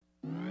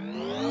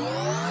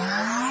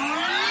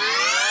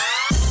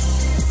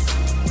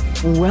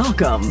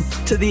Welcome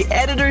to the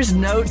Editor's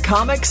Note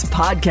Comics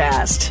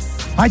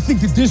Podcast. I think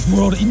that this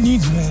world, it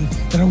needs men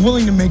that are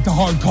willing to make the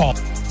hard call.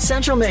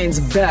 Central Maine's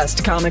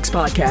best comics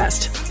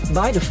podcast,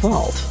 by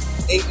default.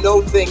 Ain't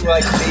no thing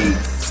like me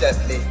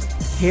except me.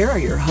 Here are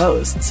your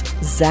hosts,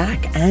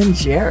 Zach and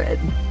Jared.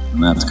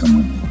 Maps come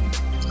with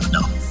me.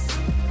 No.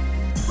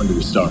 When do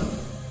we start?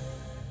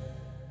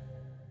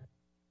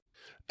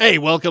 Hey,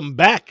 welcome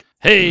back.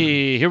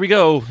 Hey, here we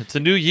go. It's a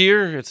new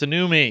year. It's a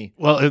new me.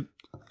 Well,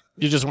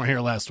 you just weren't here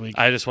last week.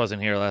 I just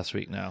wasn't here last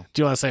week. No.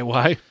 Do you want to say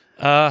why?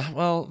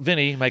 Well,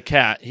 Vinny, my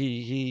cat,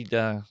 he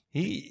done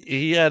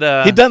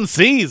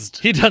seized.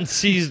 He done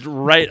seized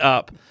right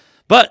up.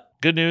 But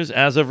good news,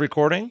 as of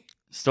recording,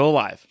 still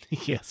alive.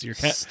 Yes, your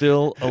cat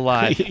still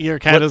alive. Your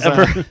cat is.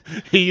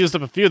 He used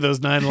up a few of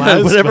those 9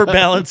 lives. Whatever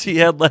balance he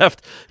had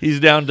left, he's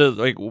down to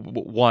like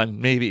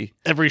 1, maybe.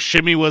 Every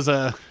shimmy was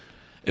a.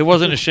 It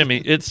wasn't a shimmy.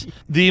 It's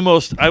the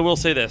most. I will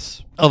say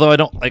this, although I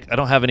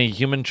don't have any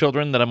human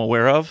children that I'm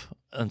aware of,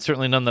 and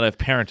certainly none that I've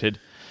parented.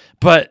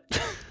 But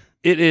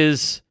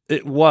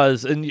it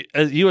was, and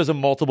you as a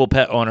multiple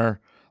pet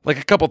owner, like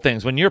a couple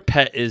things. When your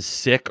pet is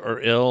sick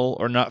or ill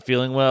or not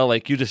feeling well,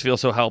 like you just feel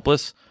so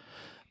helpless.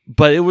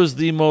 But it was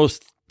the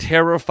most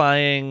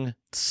terrifying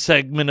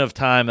segment of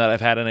time that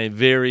I've had in a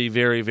very,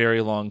 very,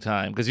 very long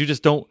time, because you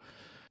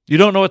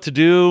don't know what to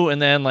do,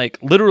 and then like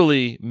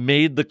literally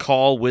made the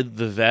call with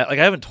the vet. Like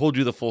I haven't told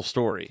you the full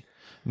story.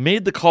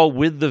 Made the call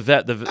with the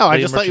vet. I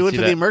just thought you went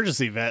to the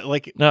emergency vet.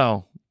 Like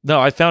no,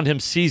 I found him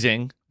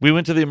seizing. We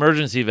went to the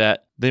emergency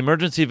vet. The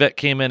emergency vet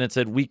came in and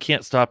said, we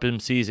can't stop him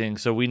seizing,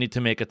 so we need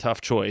to make a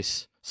tough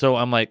choice. So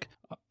I'm like,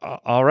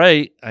 all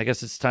right, I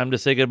guess it's time to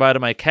say goodbye to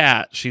my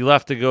cat. She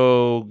left to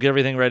go get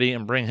everything ready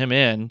and bring him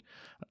in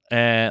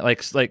and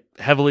like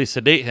heavily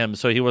sedate him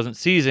so he wasn't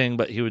seizing,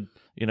 but he would,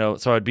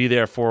 so I'd be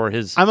there for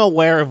his. I'm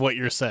aware of what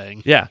you're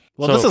saying. Yeah.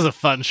 Well, this is a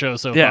fun show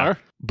so far.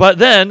 But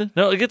then,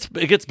 no, it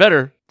gets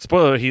better.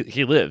 Spoiler,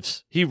 he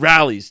lives. He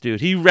rallies,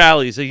 dude. He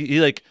rallies.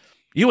 He like,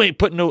 I ain't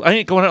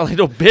going out like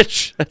no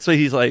bitch. That's what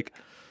he's like.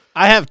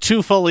 I have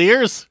 2 full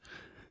ears.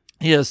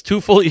 He has 2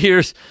 full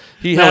ears.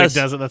 He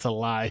doesn't. That's a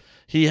lie.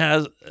 He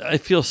has. I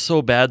feel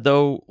so bad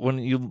though when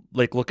you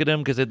like look at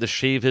him because they had to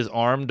shave his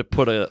arm to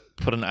put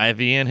an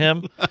IV in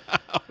him.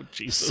 Oh,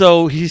 Jesus.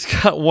 So he's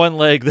got one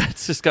leg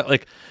that's just got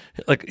like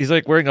he's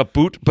like wearing a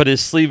boot, but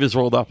his sleeve is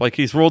rolled up. Like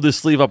he's rolled his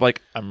sleeve up.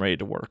 Like I'm ready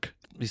to work.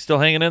 He's still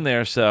hanging in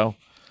there. So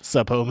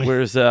sup, homie?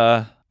 Where's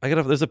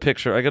there's a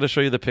picture. I gotta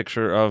show you the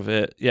picture of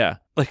it. Yeah,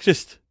 like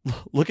just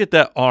look at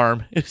that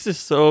arm. It's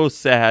just so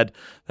sad.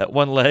 That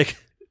one leg.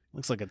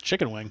 Looks like a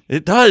chicken wing.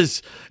 It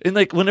does. And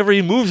like whenever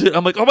he moves it,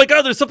 I'm like, oh my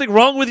God, there's something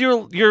wrong with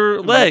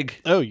your leg.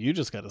 Oh, you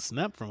just got a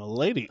snap from a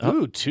lady.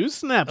 Ooh, 2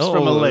 snaps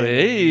from a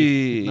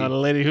lady. Hey. Not a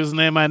lady whose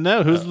name I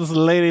know. Who's this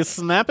lady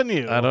snapping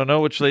you? I don't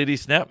know which lady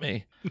snapped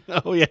me.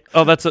 Oh, yeah.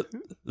 Oh,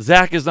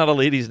 Zach is not a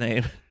lady's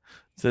name. It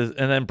says,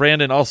 and then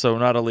Brandon also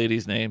not a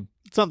lady's name.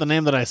 It's not the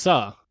name that I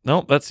saw.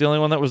 Nope, that's the only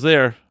one that was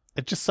there.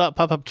 I just saw it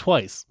pop up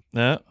twice.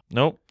 Yeah,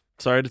 nope.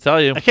 Sorry to tell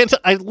you.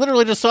 I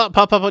literally just saw it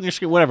pop up on your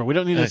screen. Whatever. We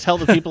don't need to tell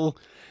the people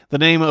the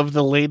name of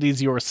the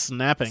ladies you're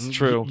snapping. It's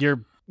true.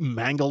 Your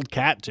mangled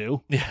cat,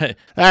 too. Yeah.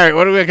 All right,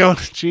 what do we got going?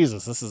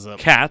 Jesus, this is a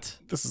cat.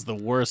 This is the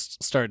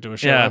worst start to a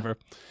show ever.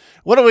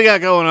 What do we got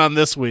going on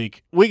this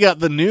week? We got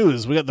the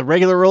news. We got the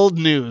regular old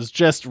news,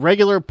 just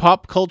regular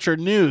pop culture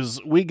news.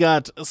 We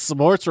got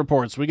sports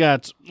reports. We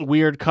got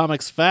weird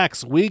comics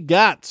facts. We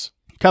got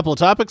a couple of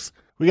topics.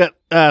 We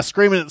got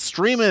Screaming and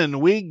Streaming.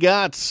 We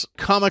got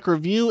comic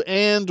review,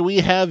 and we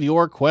have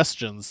your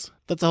questions.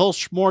 That's a whole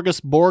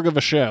smorgasbord of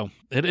a show.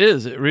 It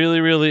is. It really,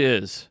 really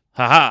is.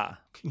 Ha-ha.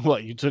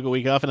 What, you took a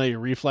week off and now your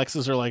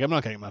reflexes are like, I'm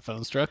not getting my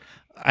phone struck?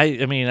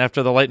 I mean,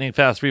 after the lightning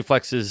fast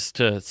reflexes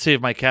to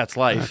save my cat's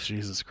life. Oh,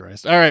 Jesus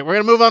Christ. All right, we're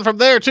going to move on from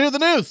there to the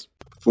news.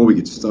 Before we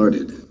get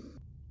started,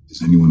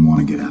 does anyone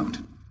want to get out?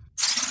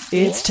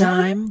 It's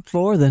time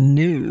for the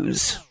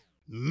news.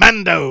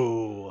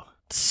 Mando.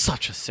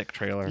 Such a sick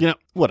trailer.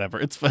 Whatever.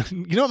 It's fun.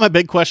 You know what my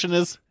big question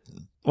is?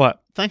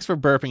 What? Thanks for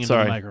burping into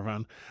the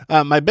microphone.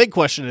 My big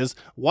question is,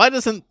 why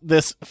doesn't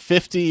this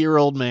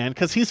 50-year-old man,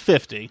 because he's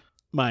 50,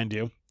 mind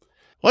you,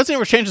 why doesn't he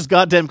ever change his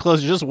goddamn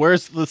clothes? He just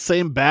wears the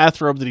same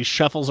bathrobe that he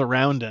shuffles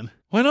around in.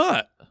 Why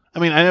not? I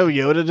mean, I know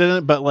Yoda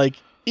didn't, but like,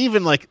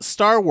 even like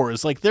Star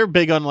Wars, like they're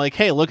big on like,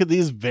 hey, look at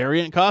these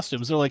variant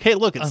costumes. They're like, hey,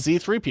 look, it's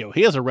C-3PO.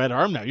 He has a red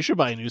arm now. You should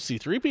buy a new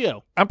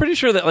C-3PO. I'm pretty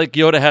sure that like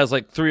Yoda has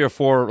like 3 or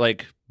 4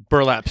 like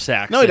burlap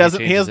sacks. No, he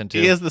doesn't.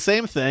 He has the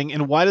same thing.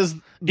 And why does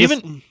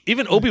even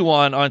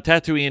Obi-Wan on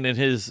Tatooine in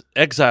his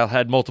exile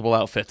had multiple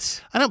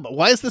outfits? I know, but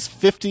why is this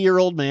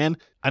 50-year-old man?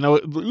 I know,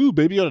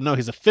 Baby Yoda. No,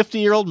 he's a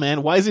 50-year-old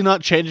man. Why is he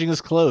not changing his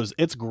clothes?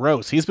 It's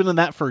gross. He's been in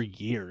that for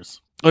years.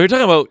 Oh, you're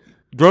talking about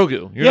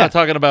Grogu. You're not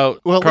talking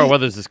about Carl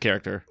Weathers'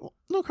 character.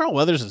 No, Carl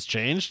Weathers has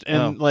changed.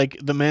 And like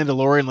the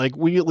Mandalorian, like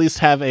we at least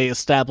have a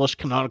established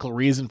canonical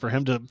reason for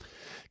him to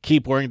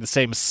keep wearing the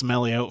same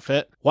smelly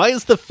outfit. Why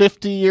is the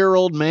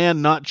 50-year-old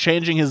man not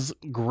changing his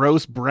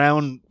gross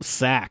brown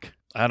sack?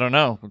 I don't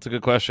know. That's a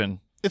good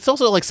question. It's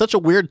also like such a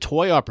weird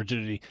toy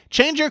opportunity.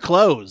 Change your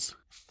clothes.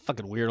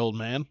 Fucking weird old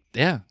man.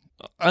 Yeah.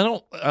 I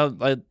don't.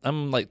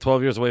 I'm like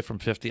 12 years away from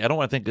 50. I don't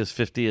want to think of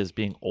 50 as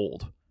being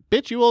old.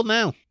 Bitch, you old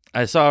now.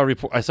 I saw a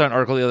report. I saw an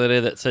article the other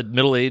day that said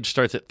middle age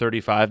starts at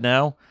 35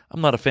 now.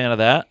 I'm not a fan of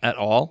that at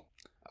all.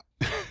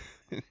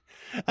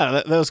 I don't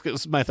know, that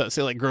was my thought.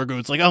 Say like Grogu,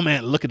 it's like, oh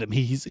man, look at him.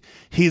 He's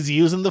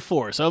using the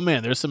Force. Oh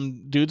man, there's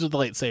some dudes with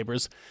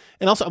lightsabers.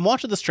 And also, I'm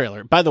watching this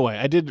trailer. By the way,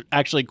 I did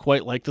actually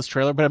quite like this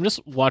trailer, but I'm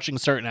just watching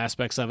certain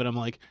aspects of it. I'm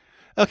like,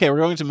 okay, we're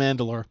going to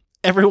Mandalore.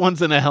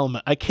 Everyone's in a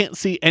helmet. I can't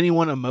see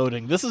anyone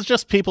emoting. This is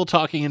just people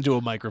talking into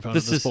a microphone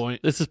at this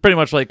point. This is pretty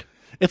much like...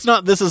 It's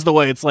not this is the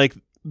way. It's like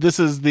this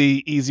is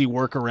the easy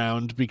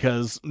workaround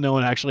because no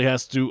one actually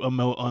has to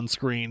emote on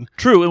screen.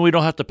 True, and we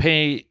don't have to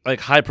pay like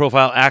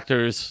high-profile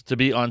actors to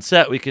be on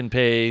set. We can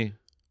pay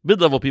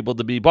mid-level people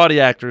to be body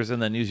actors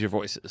and then use your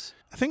voices.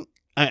 I think...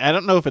 I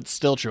don't know if it's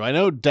still true. I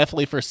know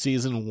definitely for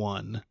season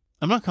 1.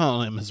 I'm not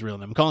calling him his real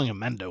name. I'm calling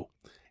him Mendo.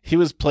 He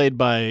was played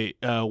by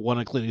one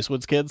of Clint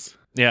Eastwood's kids.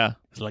 Yeah.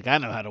 He's like, I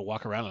know how to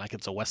walk around like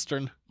it's a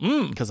Western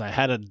because I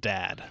had a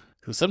dad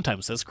who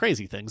sometimes says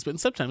crazy things, but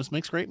sometimes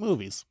makes great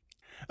movies.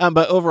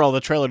 But overall,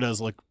 the trailer does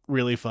look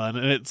really fun.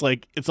 And it's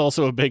like, it's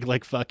also a big,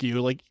 like, fuck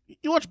you. Like,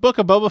 you watch Book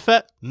of Boba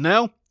Fett?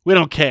 No? We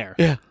don't care.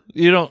 Yeah.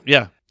 You don't,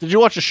 yeah. Did you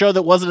watch a show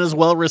that wasn't as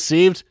well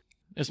received?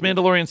 It's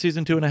Mandalorian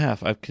season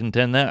 2.5. I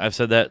contend that. I've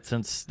said that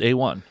since day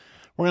one.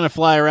 We're going to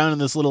fly around in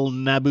this little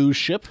Naboo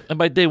ship. And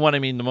by day one, I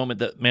mean the moment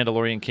that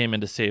Mandalorian came in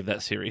to save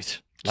that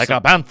series. Like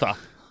a bantha.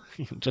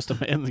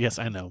 Yes,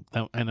 I know.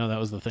 I know that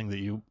was the thing that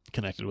you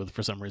connected with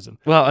for some reason.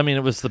 Well, I mean,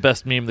 it was the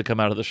best meme to come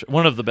out of the show.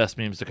 One of the best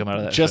memes to come out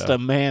of that Just show. a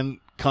man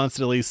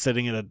constantly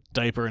sitting in a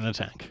diaper in a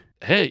tank.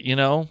 Hey, you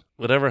know,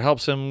 whatever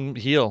helps him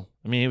heal.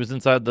 I mean, he was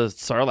inside the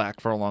Sarlacc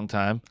for a long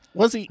time.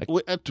 Was he?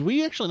 Do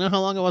we actually know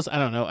how long it was? I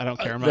don't know. I don't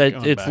care. I'm not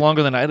going It's back.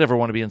 longer than I'd ever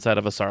want to be inside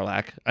of a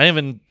Sarlacc. I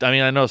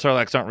know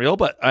Sarlaccs aren't real,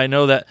 but I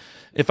know that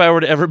if I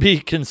were to ever be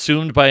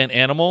consumed by an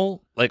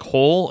animal, like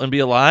whole and be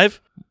alive,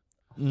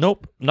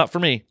 nope, not for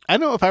me. I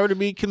know if I were to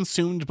be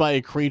consumed by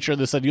a creature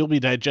that said you'll be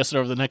digested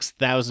over the next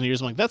 1,000 years,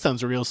 I'm like, that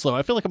sounds real slow.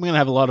 I feel like I'm going to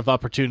have a lot of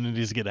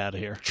opportunities to get out of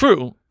here.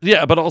 True.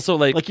 Yeah, but also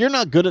like you're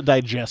not good at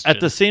digestion. at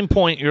the same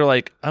point, you're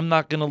like, I'm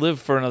not going to live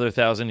for another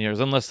 1,000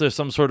 years unless there's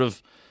some sort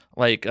of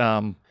like,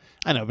 I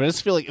know, but I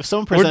just feel like if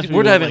someone presents me we're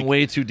with, diving like,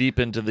 way too deep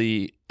into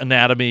the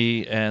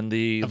anatomy and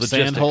the of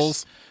logistics sand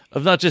holes.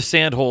 of not just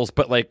sand holes,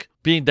 but like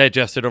being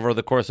digested over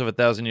the course of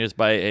 1,000 years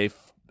by a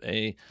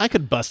I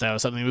could bust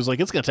out something. It was like,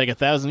 it's going to take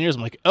 1,000 years.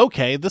 I'm like,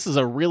 okay, this is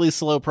a really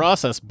slow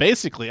process.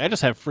 Basically, I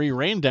just have free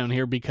reign down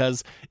here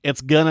because it's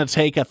going to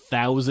take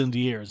 1,000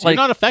 years. You're Like-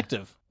 not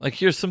effective. like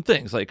here's some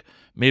things like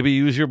maybe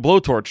use your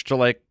blowtorch to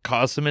like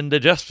cause some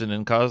indigestion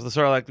and cause the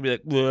Sarlacc to be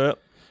like, bleh.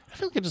 I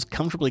feel like I just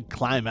comfortably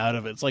climb out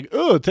of it. It's like,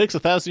 oh, it takes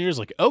 1,000 years.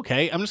 Like,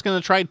 okay, I'm just going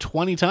to try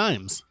 20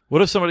 times.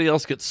 What if somebody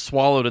else gets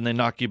swallowed and they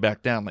knock you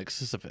back down like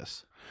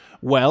Sisyphus?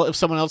 Well, if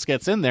someone else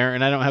gets in there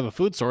and I don't have a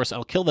food source,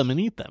 I'll kill them and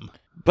eat them.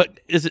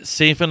 But is it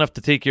safe enough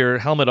to take your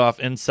helmet off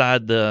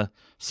inside the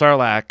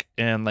Sarlacc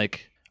and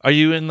like, are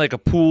you in like a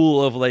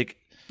pool of like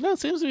No, it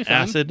seems to be fine.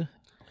 acid?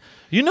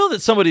 You know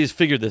that somebody has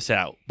figured this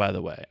out, by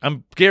the way.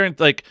 I'm guaranteed,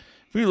 like,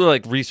 if we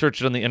like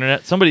research it on the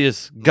internet, somebody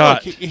has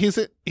got. Look, he's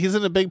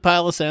in a big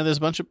pile of sand. There's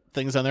a bunch of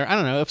things on there. I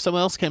don't know. If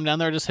someone else came down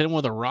there, just hit him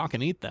with a rock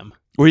and eat them.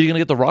 Where are you going to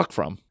get the rock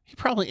from? He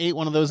probably ate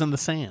one of those in the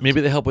sand. Maybe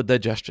they help with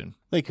digestion.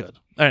 They could.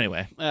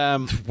 Anyway,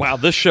 Wow, wow,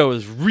 this show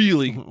is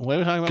really what are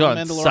we talking about? gone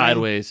Mandalorian?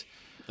 sideways.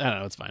 I don't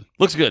know. It's fine.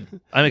 Looks good.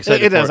 I'm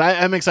excited. It for does.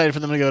 I'm excited for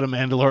them to go to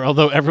Mandalore.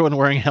 Although everyone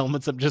wearing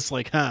helmets, I'm just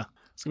like, huh.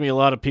 It's gonna be a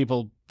lot of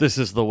people This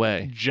is the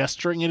way.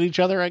 gesturing at each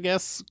other. I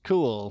guess.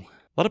 Cool.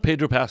 A lot of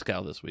Pedro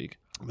Pascal this week.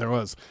 There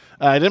was.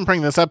 I didn't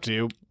bring this up to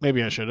you.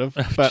 Maybe I should have.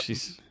 But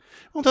Jeez.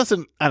 well, it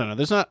doesn't. I don't know.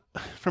 There's not.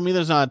 For me,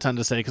 there's not a ton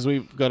to say because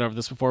we've gone over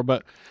this before.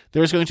 But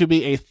there's going to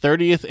be a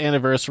 30th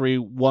anniversary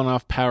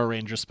one-off Power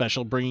Ranger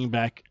special, bringing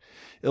back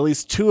at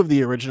least 2 of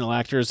the original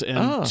actors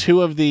and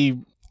 2 of the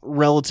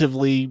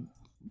relatively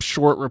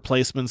short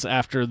replacements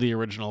after the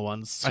original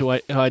ones, who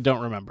I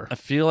don't remember. I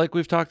feel like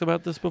we've talked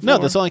about this before. No,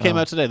 this only came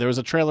out today. There was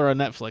a trailer on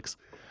Netflix.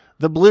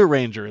 The Blue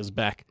Ranger is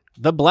back.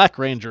 The Black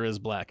Ranger is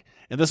black.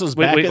 And this was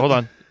back. Wait, hold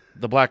on.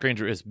 The Black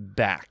Ranger is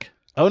back.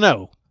 Oh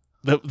no,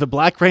 the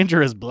Black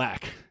Ranger is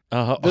black.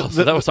 So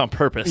that was on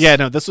purpose. Yeah,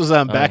 no, this was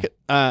back.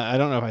 I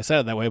don't know if I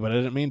said it that way, but I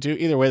didn't mean to.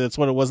 Either way, that's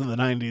what it was in the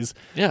 90s.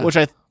 Yeah. Which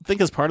I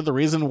think is part of the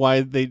reason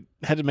why they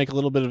had to make a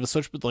little bit of a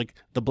switch. But like,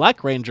 the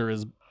Black Ranger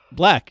is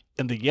black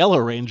and the Yellow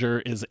Ranger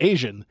is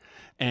Asian,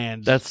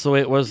 and That's the way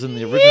it was in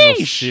the original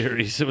Yeesh.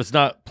 series. It was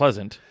not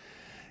pleasant.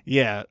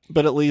 yeah.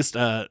 But at least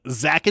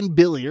Zach and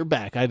Billy are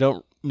back. I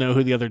don't know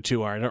who the other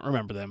 2 are. I don't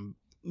remember them.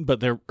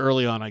 But they're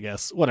early on, I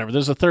guess. Whatever.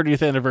 There's a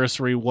 30th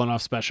anniversary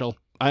one-off special.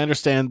 I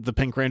understand the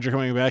Pink Ranger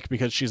coming back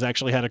because she's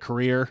actually had a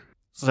career.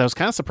 So I was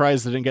kind of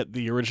surprised they didn't get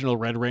the original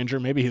Red Ranger.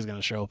 Maybe he's going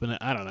to show up in it.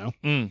 I don't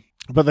know.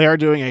 But they are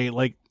doing a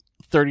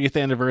 30th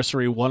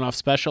anniversary one-off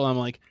special. I'm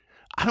like,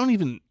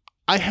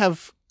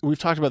 we've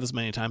talked about this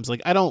many times.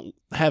 Like, I don't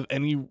have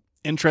any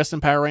interest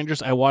in Power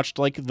Rangers. I watched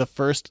the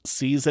first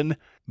season,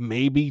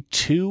 maybe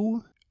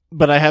 2,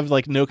 but I have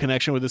no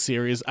connection with the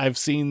series. I've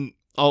seen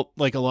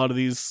a lot of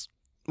these.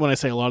 When I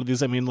say a lot of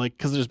these, I mean like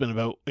because there's been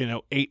about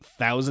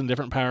 8,000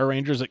 different Power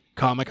Rangers at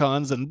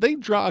Comic-Cons, and they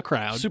draw a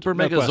crowd. Super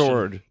no question.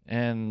 Megazord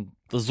and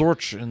the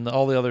Zorch and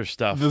all the other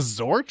stuff. The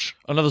Zorch?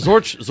 Oh no, the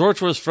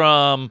Zorch was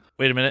from.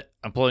 Wait a minute,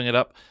 I'm pulling it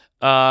up.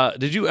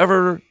 Did you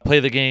ever play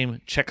the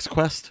game Chex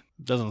Quest?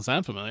 Doesn't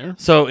sound familiar.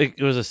 So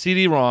it was a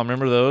CD-ROM.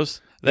 Remember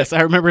those? Yes,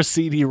 I remember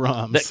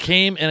CD-ROMs. That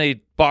came in a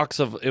box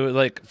of. It was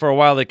like for a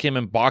while they came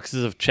in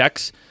boxes of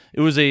checks.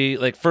 It was a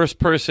like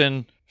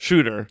first-person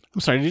shooter.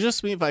 I'm sorry, did you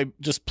just mean if I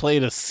just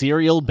played a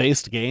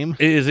serial-based game?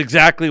 It is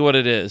exactly what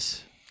it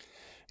is.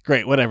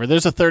 Great, whatever.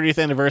 There's a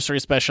 30th anniversary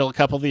special. A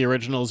couple of the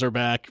originals are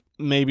back.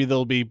 Maybe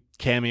there'll be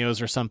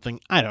cameos or something.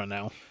 I don't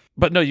know.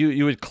 But no,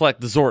 you would collect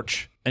the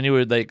Zorch, and you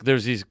would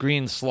there's these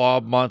green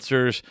slob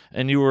monsters,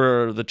 and you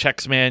were the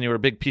Chex Man. You were a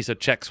big piece of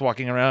Chex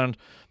walking around,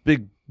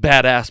 big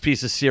badass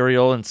piece of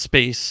cereal in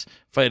space,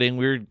 fighting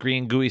weird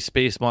green gooey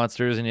space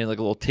monsters, and you had like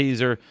a little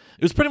taser.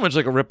 It was pretty much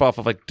like a ripoff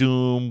of like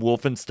Doom,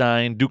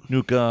 Wolfenstein, Duke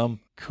Nukem.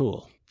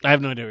 Cool. I have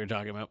no idea what you're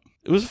talking about.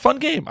 It was a fun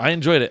game. I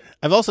enjoyed it.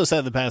 I've also said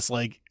in the past,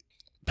 like,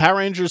 Power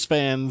Rangers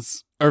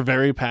fans are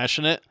very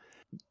passionate.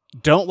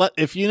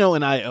 If you know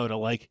an iota,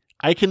 like,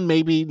 I don't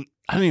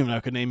even know if I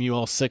could name you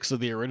all 6 of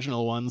the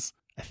original ones.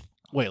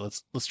 Wait,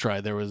 let's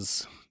try. There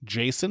was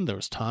Jason, there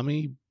was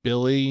Tommy,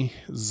 Billy,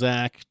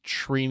 Zach,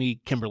 Trini,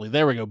 Kimberly.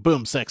 There we go.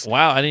 Boom, 6.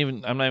 Wow, I'm not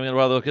even gonna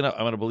bother looking up.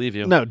 I'm gonna believe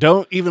you. No,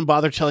 don't even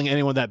bother telling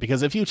anyone that,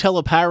 because if you tell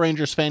a Power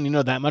Rangers fan you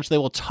know that much, they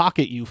will talk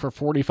at you for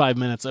 45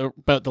 minutes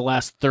about the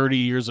last 30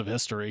 years of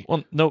history.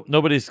 Well,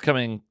 nobody's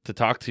coming to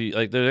talk to you.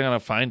 Like, they're gonna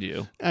find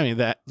you. I mean,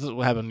 that's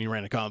what happened when you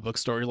ran a comic book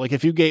store. Like,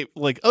 if you gave,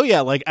 like, oh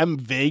yeah, like, I'm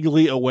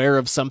vaguely aware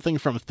of something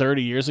from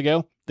 30 years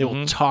ago, they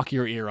will talk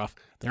your ear off.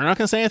 They're not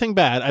going to say anything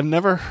bad. I've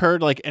never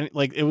heard,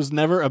 it was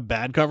never a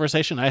bad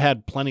conversation. I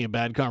had plenty of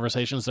bad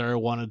conversations that I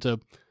wanted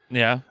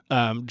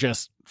to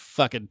just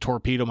fucking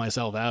torpedo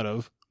myself out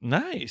of.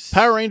 Nice.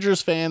 Power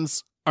Rangers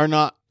fans are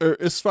not, or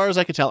as far as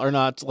I could tell, are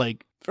not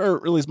like, or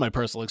at least my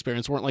personal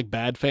experience, weren't like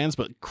bad fans,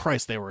 but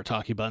Christ, they were a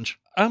talky bunch.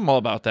 I'm all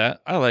about that.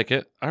 I like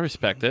it. I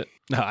respect it.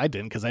 No, I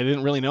didn't, because I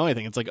didn't really know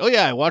anything. It's like, oh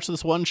yeah, I watched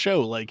this one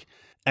show like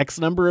X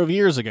number of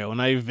years ago, and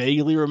I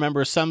vaguely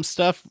remember some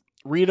stuff.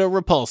 Rita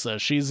Repulsa.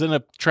 She's in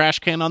a trash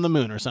can on the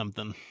moon or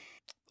something.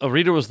 Oh,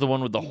 Rita was the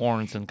one with the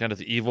horns and kind of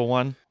the evil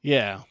one.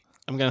 Yeah.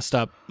 I'm going to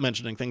stop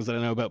mentioning things that I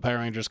know about Power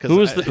Rangers. Who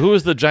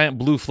was the giant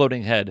blue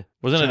floating head?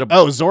 Wasn't it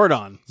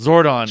Zordon.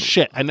 Zordon.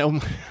 Shit. I know.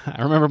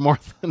 I remember more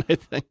than I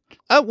think.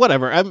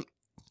 Whatever. I'm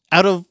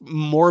out of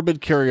morbid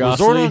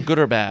curiosity. Was Zordon good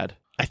or bad?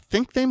 I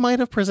think they might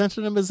have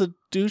presented him as a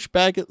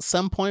douchebag at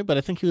some point, but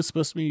I think he was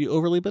supposed to be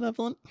overly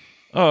benevolent.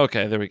 Oh,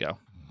 okay. There we go.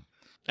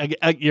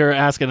 You're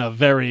asking a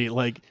very,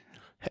 like,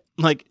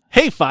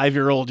 hey,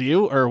 5-year-old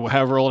you, or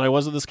however old I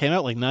was when this came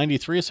out, like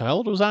 93, so how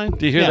old was I?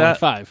 Do you hear that? Like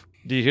 5.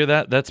 Do you hear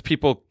that? That's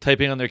people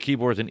typing on their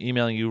keyboards and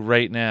emailing you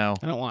right now.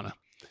 I don't want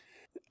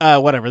to.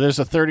 Whatever, there's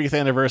a 30th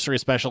anniversary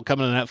special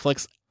coming to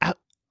Netflix.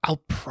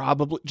 I'll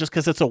probably, just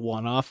because it's a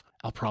one-off,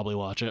 I'll probably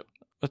watch it.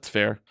 That's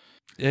fair.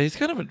 Yeah, he's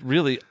kind of a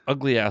really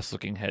ugly-ass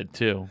looking head,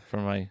 too.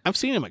 I've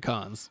seen him at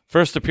cons.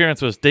 First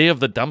appearance was Day of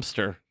the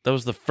Dumpster. That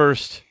was the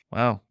first.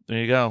 Wow, there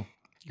you go.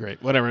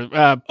 Great,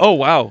 whatever. Oh,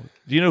 wow.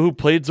 Do you know who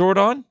played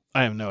Zordon?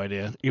 I have no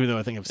idea, even though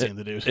I think I've seen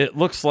the dude. It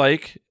looks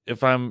like,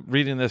 if I'm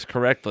reading this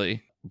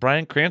correctly,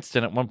 Bryan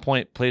Cranston at one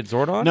point played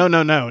Zordon?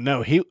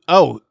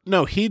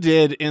 No. He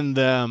did in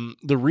the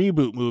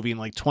reboot movie in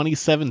like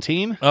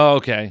 2017. Oh,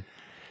 okay.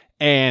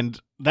 And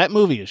that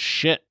movie is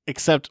shit,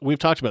 except we've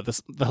talked about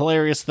this. The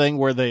hilarious thing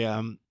where they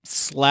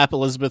slap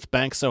Elizabeth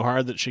Banks so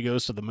hard that she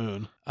goes to the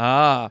moon.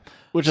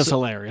 Which is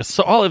hilarious.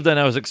 So all I've done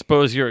now is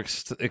expose your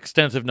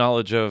extensive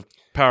knowledge of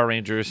Power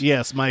Rangers.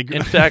 Yes,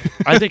 in fact,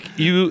 I think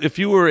if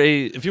you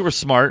were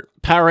smart,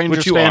 Power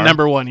Rangers fan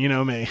number 1, you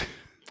know me.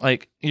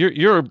 Like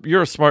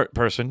you're a smart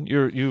person.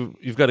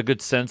 You've got a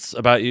good sense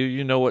about you.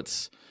 You know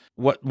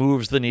what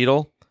moves the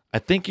needle. I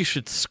think you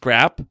should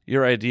scrap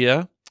your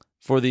idea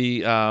for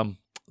the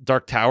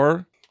Dark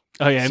Tower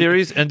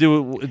series and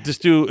do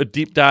a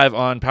deep dive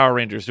on Power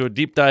Rangers. Do a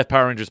deep dive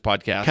Power Rangers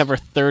podcast. Cover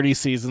 30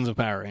 seasons of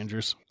Power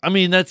Rangers. I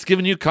mean, that's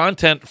giving you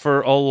content for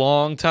a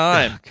long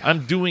time.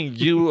 I'm doing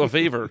you a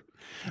favor.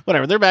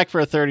 Whatever, they're back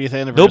for a 30th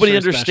anniversary. Nobody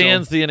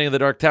understands the ending of the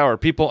Dark Tower.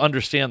 People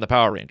understand the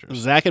Power Rangers.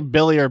 Zach and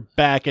Billy are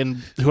back,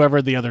 and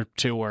whoever the other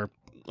two were.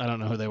 I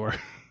don't know who they were.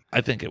 I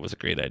think it was a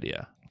great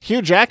idea.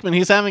 Hugh Jackman,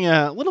 he's having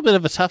a little bit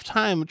of a tough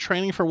time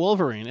training for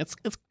Wolverine. It's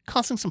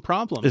causing some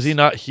problems. Is he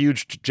not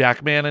huge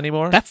Jackman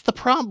anymore? That's the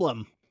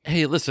problem.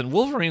 Hey, listen,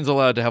 Wolverine's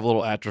allowed to have a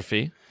little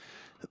atrophy.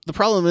 The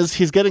problem is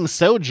he's getting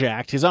so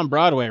jacked. He's on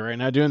Broadway right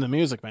now doing The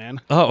Music Man.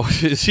 Oh,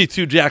 is he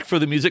too jacked for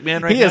The Music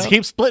Man right now? He is. He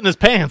keeps splitting his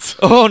pants.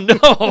 Oh,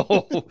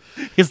 no.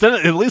 He's done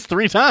it at least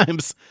 3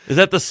 times. Is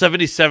that the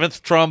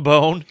 77th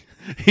trombone?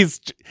 He's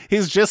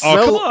just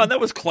Oh, come on. That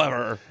was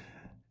clever.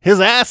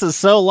 His ass is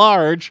so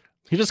large,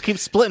 he just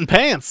keeps splitting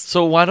pants.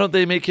 So why don't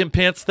they make him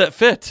pants that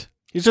fit?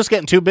 He's just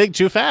getting too big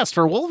too fast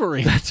for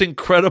Wolverine. That's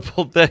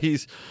incredible that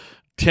he's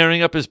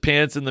tearing up his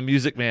pants in The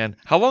Music Man.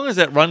 How long does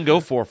that run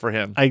go for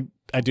him?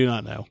 I do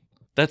not know.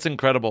 That's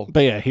incredible.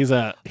 But yeah, he's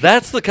a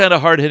That's the kind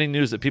of hard-hitting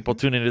news that people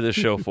tune into this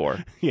show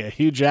for. yeah,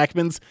 Hugh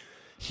Jackman's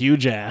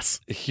huge ass.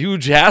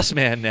 Huge ass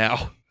man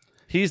now.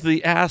 He's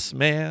the ass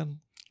man.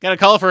 Got a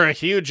call for a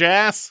huge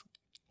ass?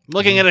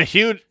 Looking at a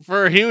huge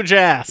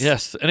ass.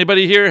 Yes.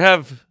 Anybody here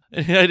have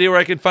any idea where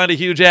I can find a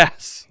huge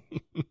ass?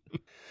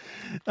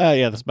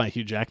 Yeah, that's my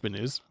Hugh Jackman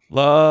news.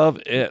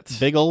 Love it.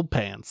 Big old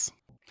pants.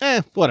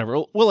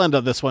 Whatever. We'll end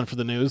on this one for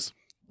the news.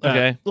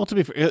 Okay. Well, to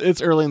be fair,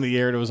 it's early in the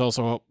year. And it was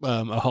also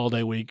a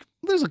holiday week.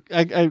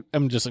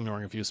 I'm just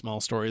ignoring a few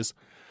small stories.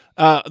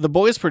 The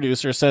Boys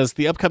producer says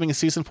the upcoming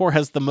season 4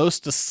 has the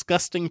most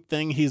disgusting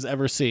thing he's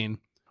ever seen,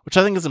 which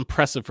I think is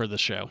impressive for the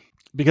show.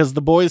 Because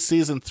The Boys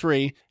season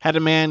 3 had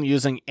a man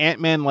using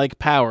Ant-Man-like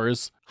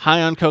powers,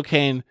 high on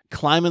cocaine,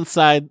 climb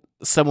inside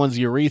someone's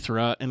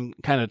urethra and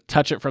kind of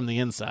touch it from the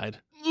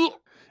inside.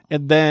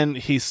 And then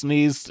he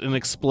sneezed and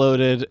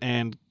exploded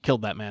and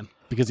killed that man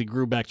because he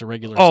grew back to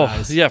regular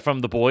size. Yeah, from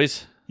The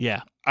Boys.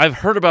 Yeah. I've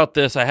heard about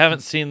this. I haven't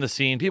seen the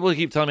scene. People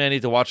keep telling me I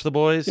need to watch The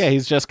Boys. Yeah,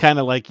 he's just kind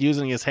of like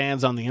using his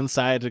hands on the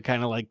inside to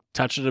kind of like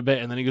touch it a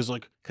bit, and then he goes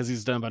like, because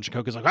he's done a bunch of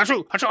coke, he's like,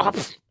 achoo,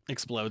 achoo,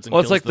 explodes and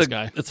kills this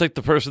guy. It's like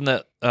the person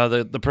that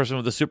the person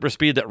with the super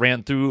speed that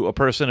ran through a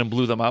person and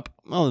blew them up.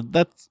 Well,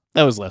 that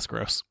was less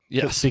gross.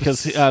 Yes,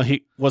 because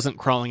he wasn't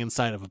crawling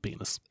inside of a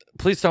penis.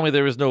 Please tell me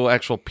there was no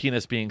actual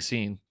penis being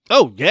seen.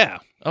 Oh yeah.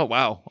 Oh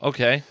wow.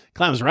 Okay.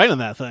 Climbs right in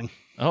that thing.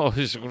 Oh,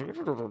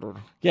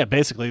 yeah.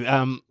 Basically,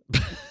 I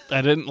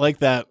didn't like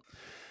that.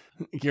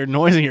 Your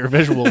noise and your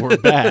visual were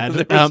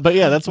bad, but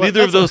yeah, that's what.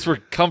 Neither of those were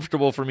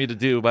comfortable for me to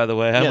do. By the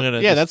way,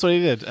 that's what he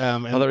did.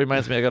 That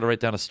reminds me, I got to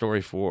write down a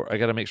story I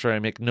got to make sure I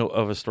make note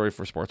of a story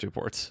for sports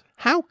reports.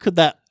 How could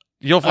that?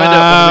 You'll find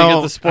out when we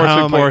get the sports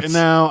reports.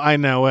 No, I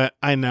know it.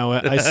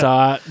 I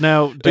saw it.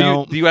 No,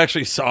 don't. You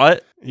actually saw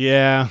it?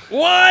 Yeah.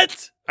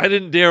 What? I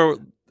didn't dare.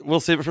 We'll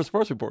save it for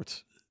sports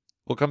reports.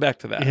 We'll come back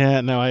to that. Yeah,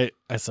 no,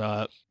 I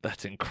saw it.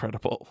 That's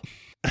incredible.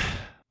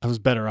 I was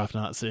better off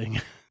not seeing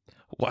it.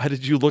 Why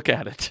did you look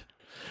at it?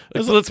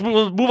 Let's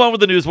move on with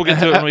the news. We'll get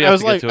to it when we have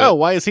to get to it. Oh,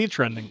 why is he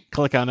trending?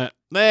 Click on it.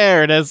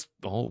 There it is.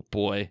 Oh,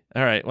 boy.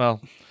 All right.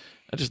 Well,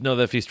 I just know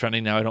that if he's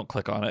trending now, I don't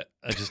click on it.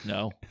 I just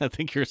know. I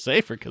think you're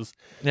safer because...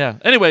 Yeah.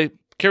 Anyway,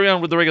 carry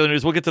on with the regular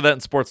news. We'll get to that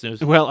in sports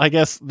news. Well, I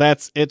guess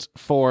that's it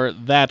for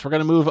that. We're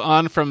going to move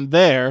on from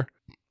there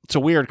to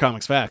Weird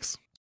Comics Facts.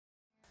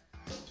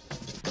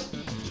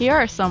 Here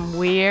are some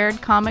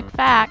weird comic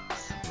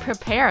facts.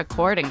 Prepare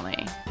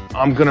accordingly.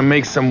 I'm gonna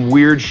make some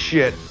weird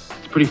shit.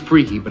 It's pretty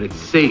freaky, but it's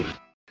safe.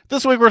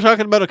 This week we're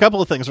talking about a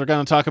couple of things. We're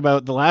going to talk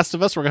about The Last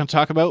of Us. We're going to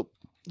talk about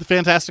the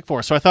Fantastic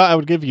Four. So I thought I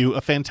would give you a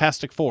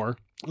Fantastic Four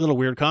little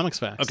weird comics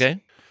facts.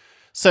 Okay.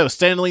 So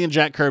Stan Lee and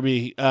Jack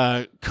Kirby,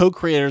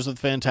 co-creators of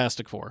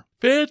Fantastic Four.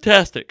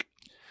 Fantastic.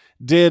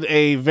 Did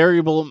a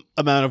variable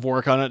amount of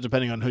work on it,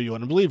 depending on who you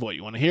want to believe, what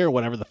you want to hear,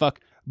 whatever the fuck.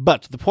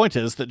 But the point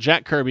is that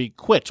Jack Kirby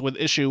quit with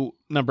issue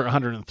number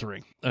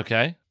 103.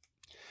 Okay.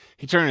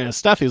 He turned in his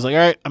stuff. He was like, all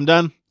right, I'm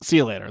done. See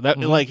you later. That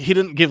like he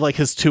didn't give like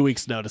his 2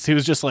 weeks notice. He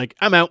was just like,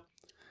 I'm out.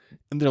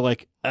 And they're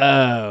like,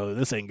 oh,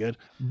 this ain't good.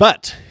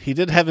 But he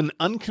did have an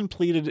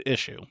uncompleted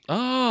issue.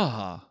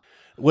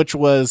 Which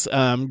was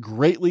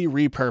greatly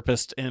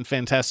repurposed in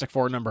Fantastic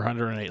Four number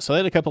 108. So they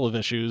had a couple of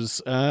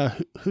issues.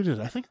 Who did it?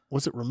 I think,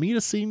 was it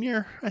Romita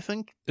Sr.? I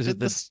think. Is it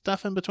the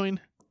stuff in between?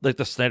 Like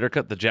the Snyder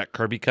cut, the Jack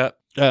Kirby cut?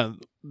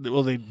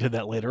 Well, they did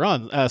that later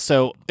on.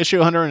 So issue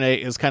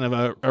 108 is kind of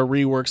a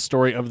reworked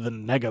story of the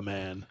Nega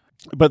Man.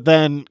 But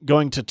then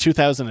going to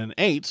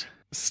 2008,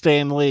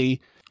 Stan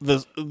Lee,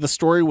 the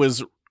story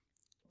was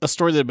a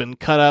story that had been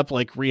cut up,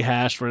 like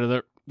rehashed,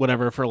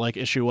 whatever for like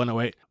issue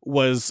 108,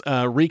 was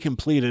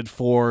recompleted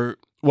for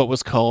what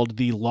was called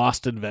the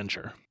Lost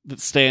Adventure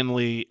that Stan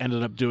Lee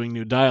ended up doing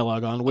new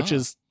dialogue on, which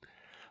is,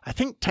 I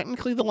think,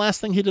 technically the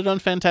last thing he did on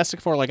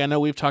Fantastic Four. Like I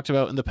know we've talked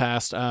about in the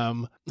past,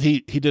 he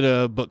did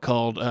a book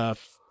called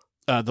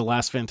The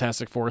Last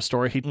Fantastic Four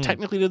Story. He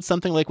technically did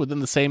something like within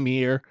the same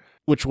year,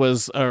 which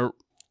was a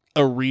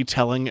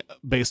retelling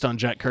based on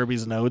Jack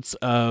Kirby's notes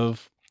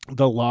of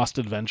the Lost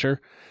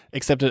Adventure,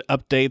 except it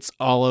updates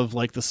all of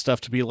like the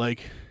stuff to be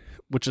like,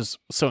 which is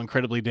so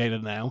incredibly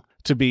dated now,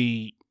 to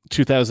be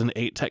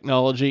 2008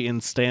 technology,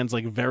 and Stan's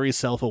like very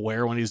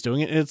self-aware when he's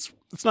doing it. It's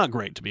not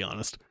great, to be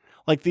honest.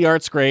 Like the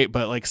art's great,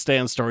 but like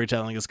Stan's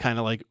storytelling is kind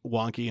of like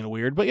wonky and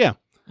weird. But yeah,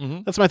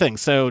 that's my thing.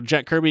 So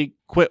Jack Kirby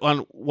quit on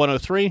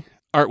 103.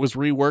 Art was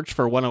reworked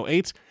for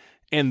 108.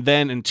 And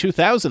then in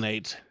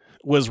 2008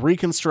 was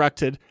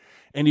reconstructed.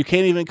 And you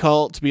can't even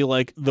call it to be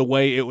like the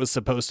way it was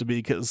supposed to be,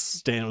 because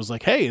Stan was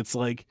like, hey, it's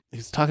like,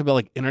 he's talking about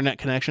like internet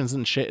connections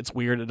and shit. It's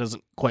weird. It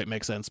doesn't quite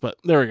make sense. But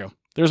there we go.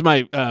 There's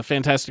my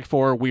Fantastic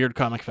Four weird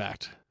comic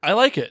fact. I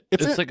like it.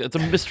 It's a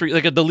mystery,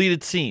 like a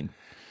deleted scene.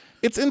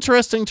 It's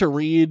interesting to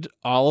read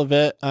all of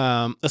it,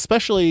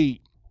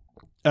 especially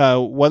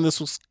when this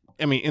was,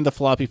 I mean, in the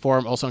floppy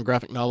form, also in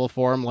graphic novel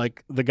form,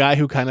 like the guy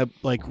who kind of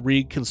like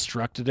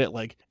reconstructed it,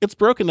 like it's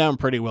broken down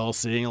pretty well,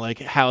 seeing like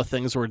how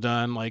things were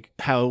done, like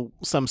how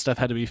some stuff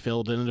had to be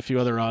filled in and a few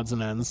other odds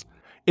and ends.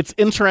 It's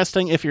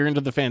interesting if you're into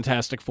the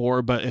Fantastic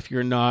Four, but if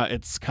you're not,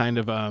 it's kind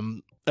of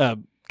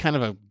kind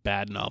of a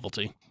bad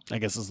novelty, I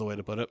guess is the way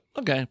to put it.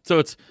 Okay,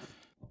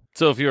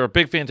 so if you're a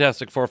big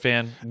Fantastic Four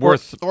fan, or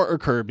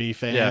Kirby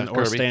fan,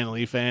 or Kirby. Stan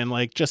Lee fan,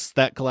 like just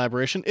that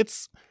collaboration,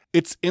 it's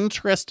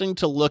interesting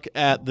to look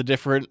at the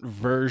different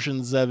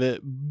versions of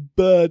it,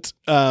 but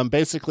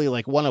basically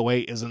like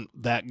 108 isn't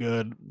that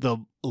good. The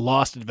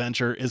Lost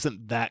Adventure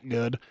isn't that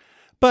good,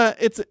 but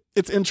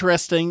it's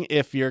interesting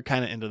if you're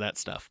kind of into that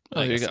stuff. Oh,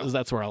 there you go.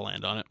 That's where I'll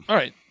land on it. All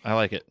right, I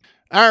like it.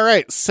 All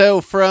right,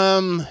 so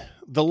from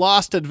the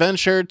Lost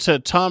Adventure to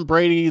Tom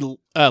Brady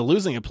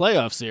losing a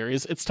playoff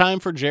series, it's time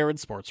for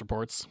Jared's Sports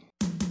Reports.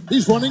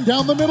 He's running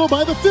down the middle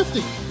by the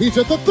 50. He's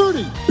at the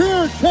 30.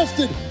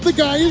 Bare-chested. The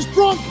guy is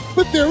drunk,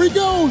 but there he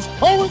goes.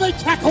 Oh, and they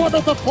tackle him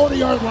at the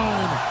 40-yard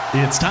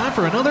line. It's time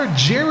for another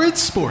Jared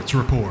Sports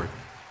Report.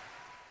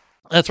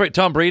 That's right.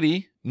 Tom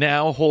Brady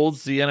now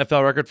holds the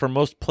NFL record for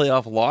most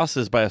playoff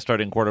losses by a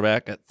starting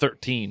quarterback at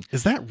 13.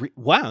 Is that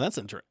wow? That's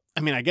interesting. I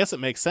mean, I guess it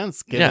makes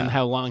sense given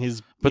how long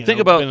he's been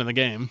in the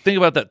game. Think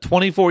about that.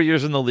 24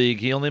 years in the league,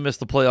 he only missed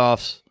the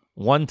playoffs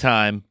one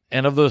time,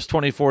 and of those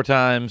 24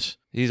 times,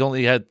 he's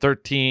only had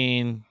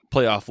 13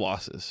 playoff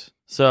losses.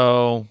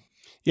 So,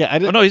 yeah,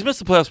 he's missed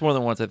the playoffs more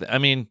than once. I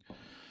mean,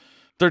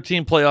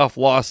 13 playoff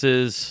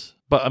losses,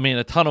 but I mean,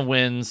 a ton of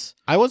wins.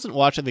 I wasn't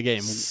watching the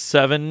game.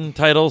 7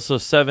 titles, so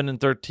 7 and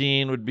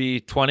 13 would be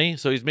 20.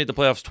 So he's made the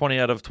playoffs 20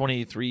 out of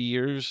 23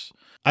 years.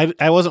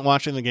 I wasn't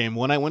watching the game.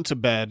 When I went to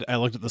bed, I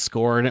looked at the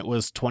score, and it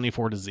was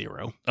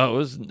 24-0. Oh,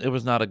 it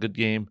was not a good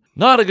game.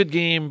 Not a good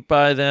game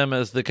by them,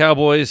 as the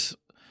Cowboys,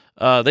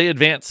 they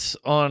advance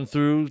on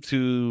through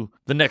to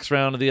the next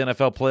round of the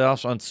NFL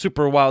playoffs on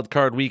Super Wild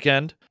Card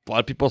Weekend. A lot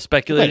of people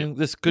speculating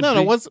this could be...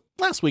 No,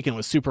 last weekend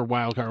was Super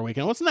Wild Card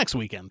Weekend. What's next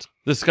weekend?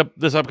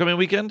 This upcoming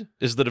weekend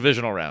is the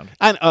divisional round.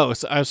 I'm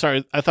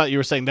sorry. I thought you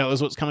were saying that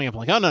was what's coming up.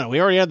 Like, oh, no, we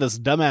already had this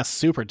dumbass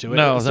super to it.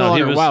 No,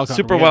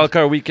 Super Wild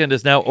Card Weekend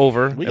is now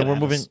over, and we're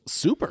moving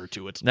super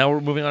to it. Now we're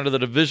moving on to the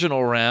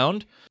divisional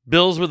round.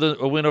 Bills with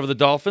a win over the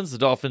Dolphins. The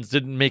Dolphins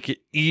didn't make it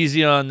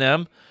easy on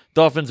them.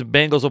 Dolphins and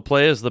Bengals will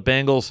play as the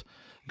Bengals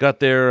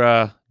got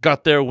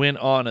their win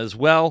on as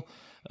well.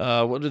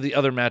 What are the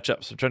other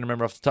matchups? I'm trying to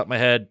remember off the top of my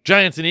head.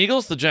 Giants and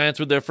Eagles. The Giants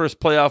with their first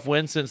playoff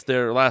win since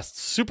their last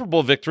Super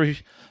Bowl victory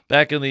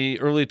back in the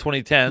early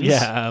 2010s.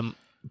 Yeah,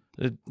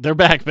 they're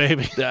back,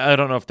 baby. I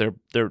don't know if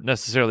they're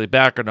necessarily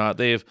back or not.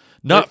 They've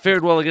not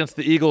fared well against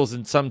the Eagles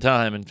in some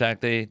time. In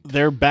fact,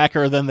 they're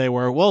backer than they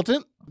were. Well,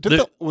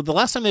 the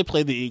last time they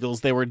played the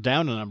Eagles, they were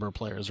down a number of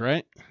players,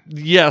 right?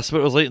 Yes,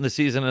 but it was late in the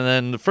season. And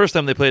then the first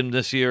time they played them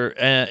this year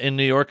in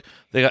New York,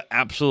 they got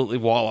absolutely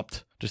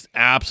walloped. Just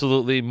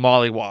absolutely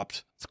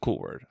mollywopped. It's a cool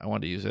word. I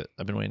wanted to use it.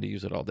 I've been waiting to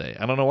use it all day.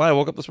 I don't know why. I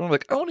woke up this morning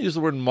like, I want to use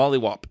the word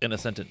mollywop in a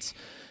sentence.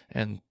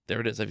 And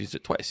there it is. I've used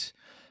it twice.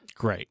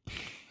 Great.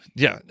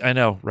 Yeah, I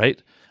know, right?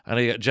 I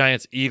know you got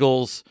Giants,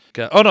 Eagles.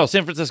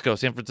 San Francisco.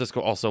 San Francisco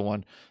also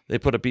won. They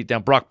put a beat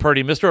down. Brock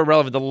Purdy, Mr.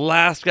 Irrelevant, the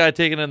last guy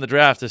taken in the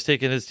draft, has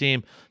taken his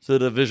team to the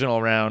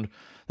divisional round.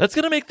 That's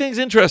going to make things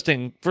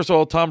interesting. First of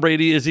all, Tom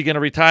Brady, is he going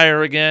to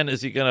retire again?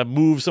 Is he going to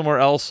move somewhere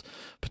else?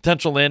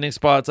 Potential landing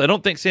spots. I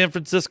don't think San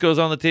Francisco is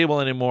on the table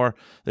anymore.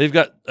 They've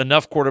got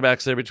enough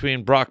quarterbacks there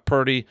between Brock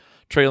Purdy,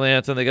 Trey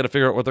Lance, and they got to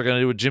figure out what they're going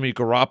to do with Jimmy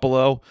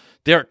Garoppolo.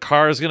 Derek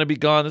Carr is going to be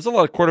gone. There's a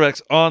lot of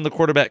quarterbacks on the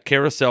quarterback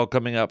carousel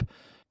coming up.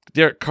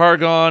 Derek Carr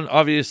gone.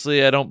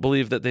 Obviously, I don't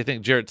believe that they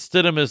think Jarrett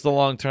Stidham is the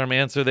long-term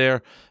answer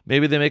there.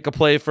 Maybe they make a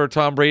play for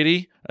Tom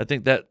Brady. I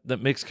think that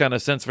makes kind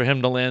of sense for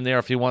him to land there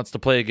if he wants to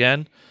play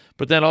again.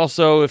 But then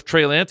also, if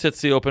Trey Lance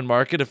hits the open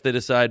market, if they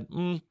decide,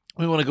 we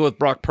want to go with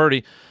Brock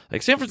Purdy,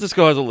 like San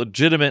Francisco has a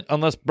legitimate,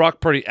 unless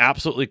Brock Purdy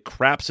absolutely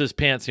craps his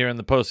pants here in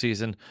the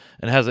postseason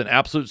and has an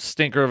absolute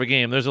stinker of a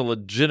game, there's a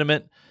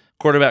legitimate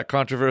quarterback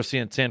controversy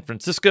in San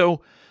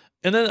Francisco.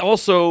 And then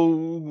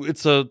also,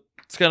 it's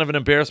kind of an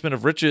embarrassment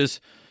of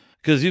riches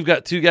because you've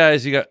got two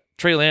guys. You got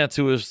Trey Lance,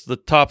 who was the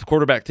top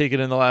quarterback taken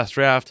in the last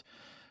draft.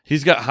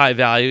 He's got high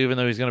value, even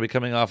though he's going to be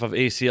coming off of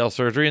ACL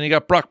surgery. And you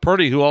got Brock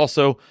Purdy, who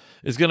also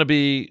is going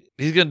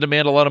to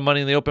demand a lot of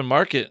money in the open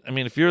market. I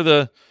mean, if you're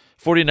the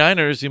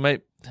 49ers,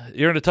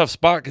 you're in a tough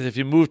spot because if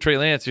you move Trey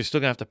Lance, you're still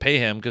going to have to pay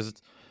him because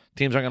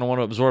teams aren't going to want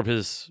to absorb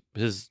his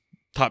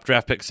top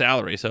draft pick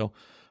salary. So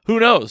who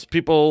knows?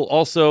 People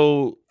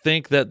also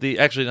think that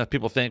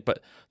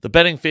but the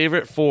betting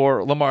favorite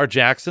for Lamar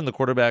Jackson, the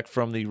quarterback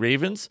from the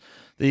Ravens,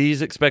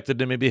 he's expected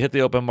to maybe hit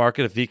the open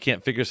market if he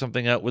can't figure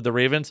something out with the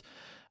Ravens.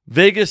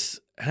 Vegas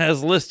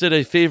has listed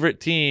a favorite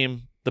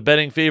team, the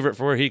betting favorite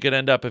for where he could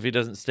end up if he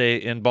doesn't stay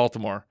in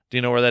Baltimore. Do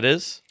you know where that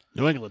is?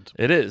 New England.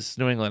 It is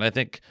New England.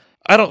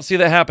 I don't see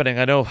that happening.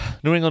 I know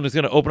New England is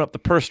going to open up the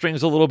purse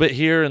strings a little bit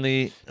here in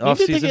the offseason.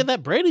 Maybe they get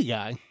that Brady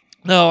guy.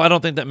 No, I don't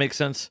think that makes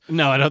sense.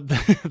 No, I don't.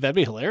 That'd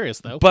be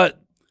hilarious, though.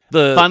 But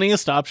the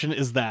funniest option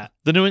is that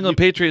the New England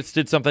Patriots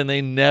did something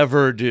they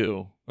never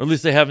do, or at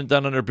least they haven't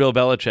done under Bill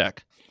Belichick.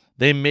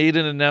 They made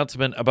an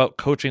announcement about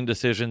coaching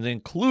decisions,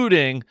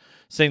 including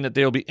saying that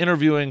they'll be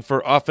interviewing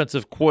for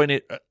offensive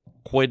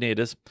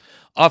coordinators.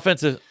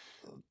 Offensive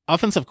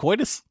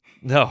coitus?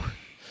 No.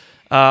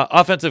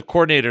 Offensive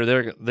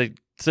coordinator. They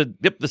said,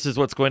 yep, this is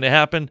what's going to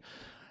happen.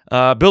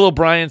 Bill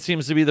O'Brien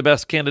seems to be the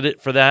best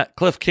candidate for that.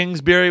 Cliff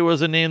Kingsbury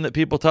was a name that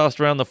people tossed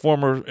around, the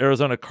former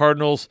Arizona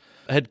Cardinals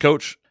head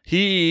coach.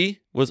 He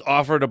was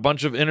offered a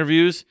bunch of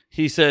interviews.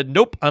 He said,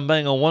 nope, I'm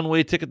buying a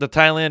one-way ticket to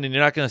Thailand, and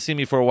you're not going to see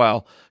me for a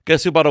while.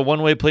 Guess who bought a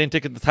one-way plane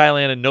ticket to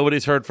Thailand, and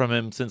nobody's heard from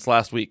him since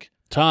last week?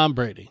 Tom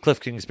Brady. Cliff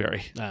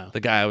Kingsbury, Oh. the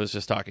guy I was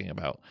just talking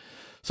about.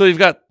 So you've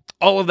got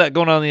all of that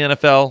going on in the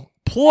NFL,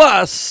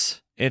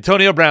 plus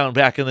Antonio Brown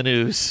back in the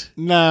news.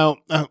 No,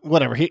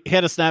 whatever. He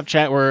had a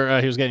Snapchat where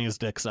he was getting his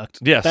dick sucked.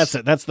 Yes. That's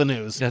it. That's the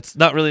news. That's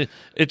not really,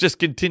 it just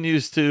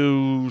continues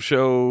to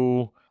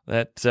show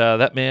that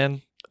that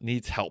man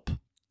needs help.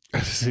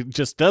 He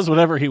just does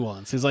whatever he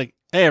wants. He's like,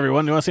 hey,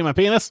 everyone, you want to see my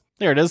penis?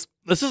 There it is.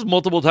 This is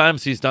multiple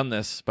times he's done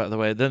this, by the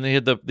way. Then they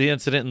had the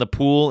incident in the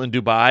pool in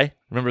Dubai.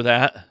 Remember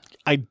that?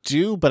 I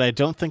do, but I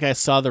don't think I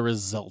saw the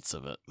results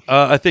of it.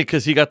 I think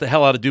because he got the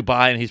hell out of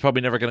Dubai, and he's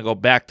probably never going to go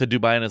back to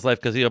Dubai in his life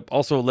because he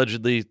also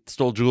allegedly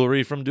stole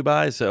jewelry from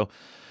Dubai. So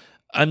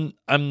I'm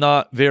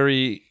not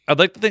very. I'd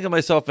like to think of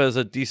myself as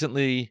a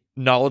decently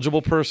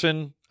knowledgeable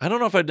person. I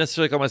don't know if I'd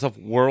necessarily call myself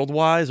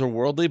world-wise or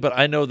worldly, but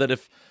I know that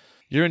if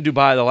you're in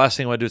Dubai, the last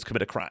thing you want to do is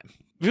commit a crime.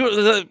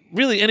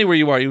 Really, anywhere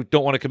you are, you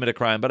don't want to commit a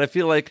crime. But I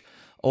feel like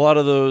a lot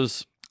of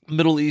those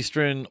Middle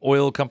Eastern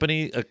oil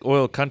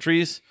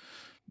countries,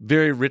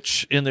 very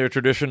rich in their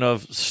tradition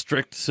of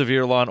strict,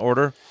 severe law and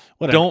order,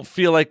 don't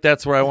feel like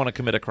that's where I want to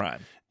commit a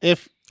crime.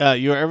 If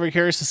you're ever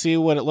curious to see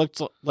what it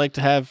looked like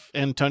to have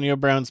Antonio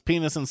Brown's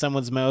penis in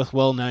someone's mouth,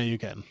 well, now you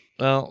can.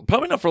 Well,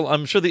 probably not for.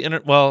 I'm sure the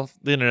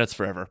internet's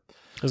forever.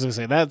 I was going to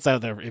say, that's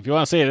out there. If you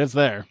want to see it, it's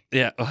there.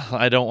 Yeah,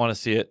 I don't want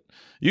to see it.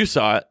 You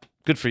saw it.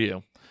 Good for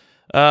you.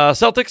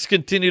 Celtics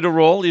continue to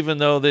roll, even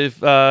though they've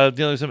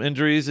dealing with some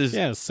injuries.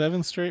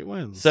 7 straight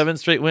wins. 7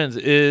 straight wins.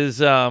 Is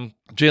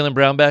Jaylen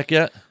Brown back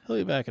yet? He'll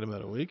be back in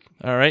about a week.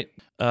 All right.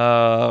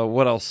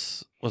 What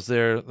else was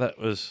there? That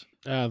was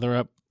they're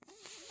up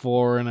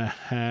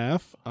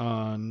 4.5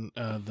 on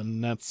the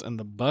Nets and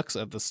the Bucks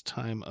at this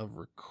time of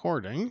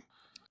recording.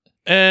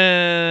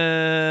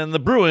 And the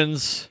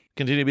Bruins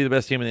continue to be the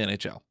best team in the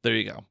NHL. There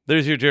you go.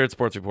 There's your Jared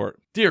Sports Report.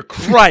 Dear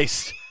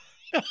Christ.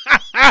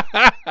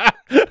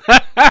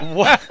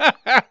 What?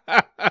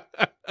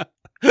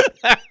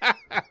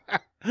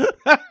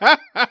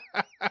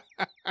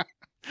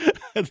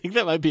 I think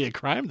that might be a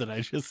crime that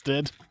I just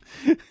did.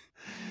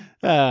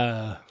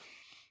 My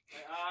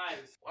eyes.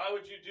 Why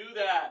would you do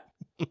that?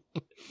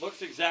 It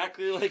looks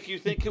exactly like you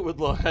think it would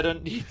look. I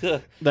don't need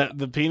to.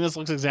 The penis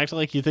looks exactly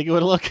like you think it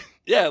would look?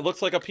 Yeah, it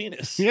looks like a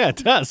penis. Yeah, it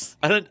does.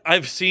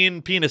 I've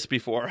seen penis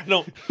before. I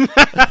don't.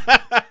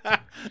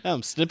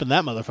 I'm snipping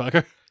that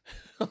motherfucker.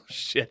 Oh,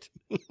 shit.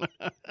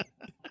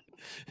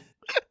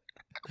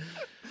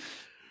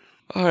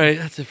 All right,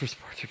 that's it for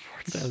sports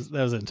reports.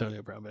 That was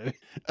Antonio Brown, baby.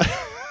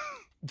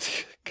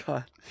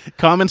 God.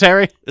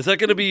 Commentary? Is that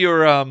going to be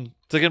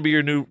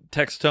your new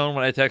text tone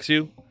when I text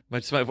you?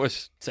 Just my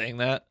voice saying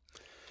that?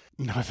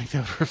 No, I think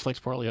that would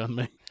reflect poorly on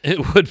me.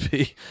 It would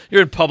be.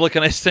 You're in public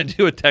and I send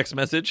you a text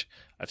message.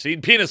 I've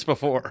seen penis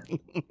before.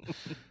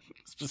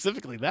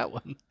 Specifically that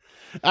one.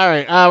 All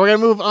right, we're going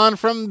to move on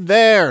from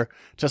there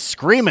to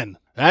Screamin'.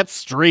 That's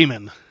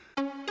streaming.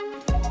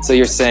 So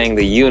you're saying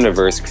the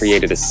universe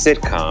created a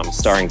sitcom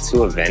starring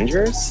 2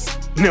 Avengers?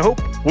 Nope,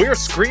 we're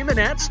screaming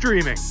at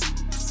streaming.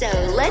 So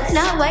let's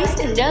not waste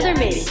another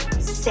minute.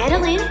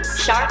 Settle in,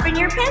 sharpen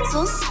your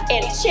pencils,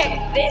 and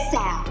check this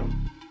out.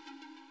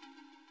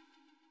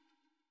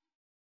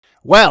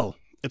 Well,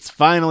 it's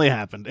finally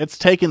happened. It's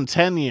taken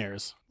 10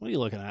 years. What are you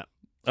looking at?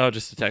 Oh,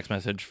 just a text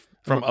message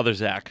from other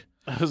Zach.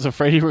 I was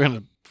afraid you were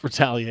going to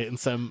retaliate in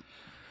some...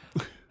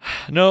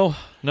 No.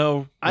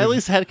 I at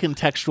least had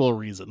contextual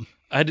reason.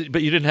 I did,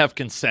 but you didn't have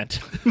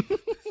consent.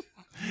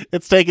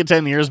 It's taken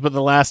 10 years, but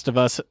The Last of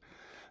Us,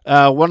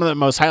 one of the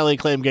most highly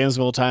acclaimed games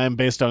of all time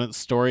based on its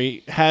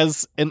story,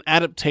 has an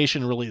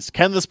adaptation released.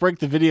 Can this break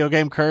the video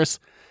game curse?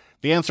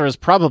 The answer is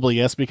probably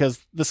yes,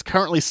 because this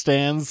currently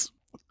stands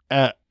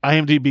at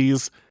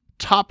IMDb's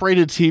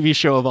top-rated TV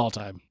show of all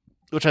time,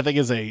 which I think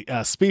is a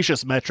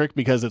specious metric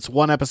because it's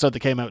one episode that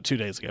came out 2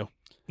 days ago.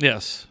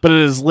 Yes. But it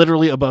is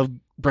literally above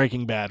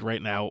Breaking Bad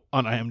right now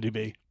on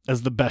IMDb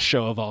as the best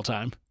show of all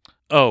time.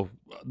 Oh,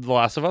 The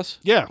Last of Us?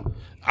 Yeah.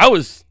 I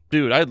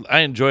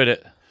enjoyed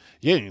it.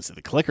 You didn't even see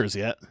the clickers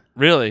yet.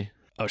 Really?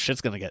 Oh,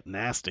 shit's going to get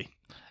nasty.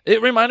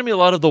 It reminded me a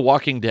lot of The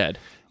Walking Dead.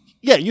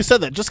 Yeah, you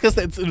said that. Just because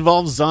it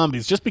involves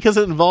zombies, just because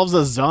it involves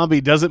a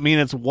zombie doesn't mean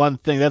it's one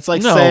thing. That's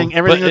like saying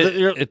everything.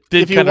 It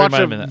did if you watch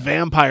a that.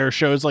 vampire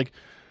show, it's like,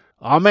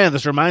 oh man,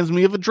 this reminds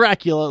me of a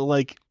Dracula.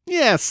 Like,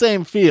 yeah,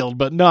 same field,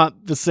 but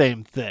not the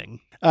same thing.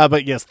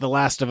 But yes, The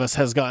Last of Us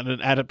has gotten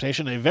an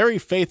adaptation, a very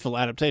faithful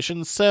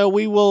adaptation. So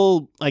we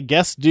will, I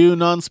guess, do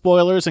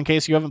non-spoilers in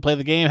case you haven't played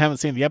the game, haven't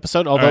seen the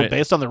episode. Although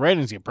based on the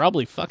ratings, you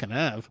probably fucking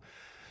have.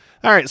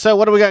 All right, so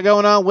what do we got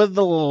going on with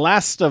The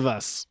Last of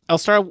Us? I'll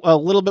start a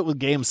little bit with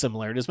game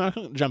similarities. I'm not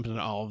going to jump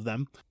into all of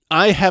them.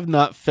 I have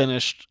not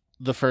finished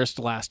the first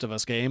Last of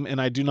Us game,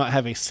 and I do not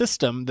have a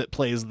system that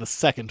plays the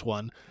second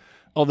one.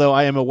 Although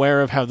I am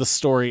aware of how the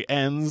story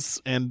ends,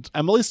 and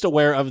I'm at least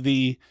aware of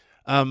the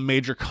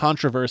major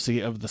controversy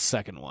of the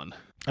second one.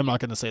 I'm not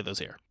going to say those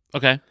here.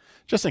 Okay.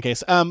 Just in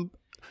case.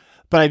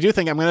 But I do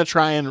think I'm going to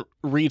try and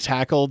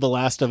re-tackle The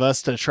Last of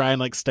Us to try and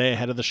like stay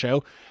ahead of the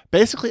show.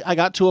 Basically, I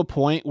got to a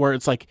point where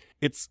it's like,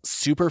 it's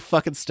super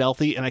fucking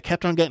stealthy and I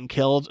kept on getting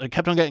killed.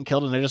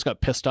 And I just got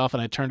pissed off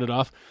and I turned it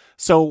off.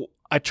 So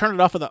I turned it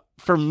off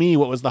for me,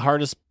 what was the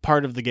hardest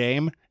part of the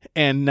game.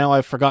 And now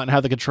I've forgotten how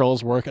the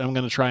controls work and I'm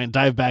going to try and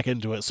dive back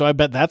into it. So I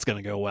bet that's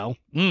going to go well.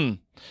 I'm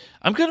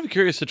kind of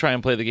curious to try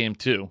and play the game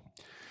too.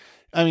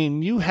 I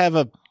mean, you have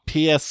a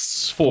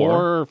PS4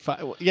 or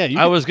 5. Yeah,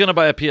 I was going to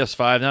buy a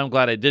PS5. Now I'm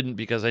glad I didn't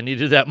because I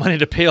needed that money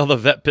to pay all the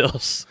vet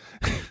bills.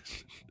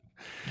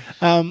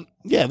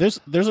 Yeah, there's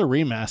a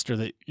remaster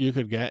that you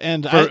could get.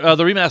 And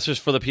the remaster's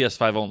for the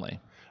PS5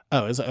 only.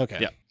 Oh, is it? Okay.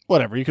 Yeah.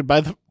 Whatever. You could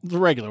buy the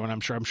regular one, I'm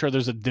sure. I'm sure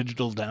there's a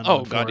digital download.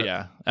 Oh, God,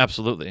 yeah.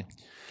 Absolutely.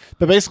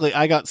 But basically,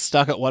 I got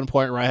stuck at one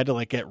point where I had to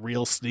like get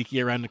real sneaky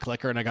around the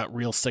clicker and I got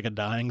real sick of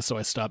dying, so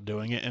I stopped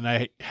doing it. And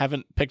I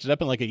haven't picked it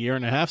up in like a year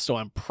and a half, so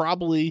I'm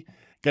probably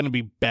going to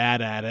be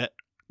bad at it.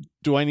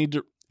 Do I need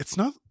to... It's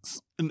not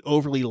an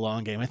overly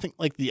long game. I think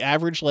like the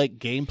average like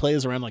gameplay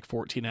is around like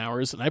 14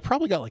 hours, and I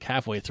probably got like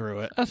halfway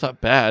through it. That's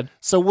not bad.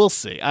 So we'll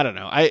see. I don't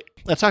know. I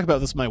talk about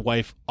this with my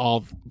wife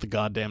all the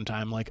goddamn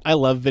time. Like, I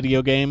love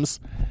video games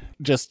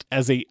just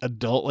as a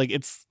adult. Like,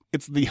 it's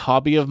the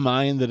hobby of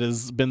mine that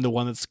has been the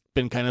one that's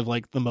been kind of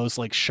like the most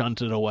like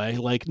shunted away.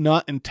 Like,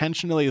 not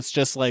intentionally. It's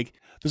just like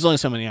there's only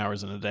so many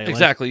hours in a day.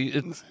 Exactly.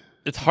 Like,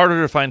 it's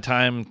harder to find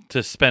time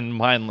to spend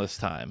mindless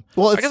time.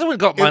 Well, I guess I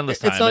wouldn't call it mindless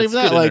time. It's not even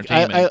that. Like,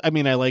 I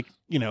mean, I like,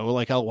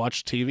 like I'll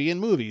watch TV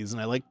and movies,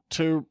 and I like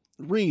to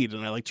read,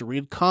 and I like to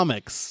read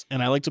comics,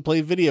 and I like to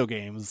play video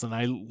games, and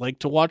I like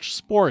to watch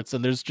sports.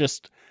 And there's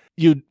just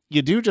you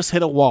do just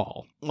hit a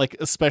wall, like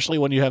especially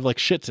when you have like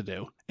shit to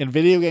do. And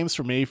video games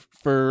for me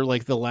for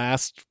like the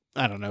last,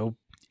 I don't know,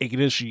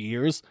 8-ish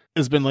years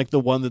has been like the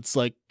one that's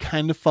like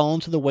kind of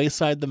fallen to the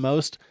wayside the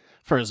most.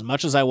 For as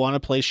much as I want to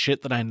play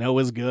shit that I know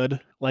is good,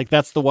 like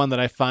that's the one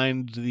that I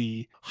find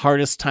the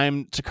hardest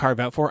time to carve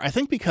out for. I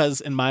think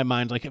because in my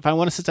mind, like if I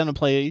want to sit down and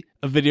play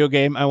a video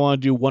game, I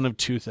want to do one of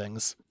two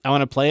things. I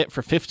want to play it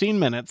for 15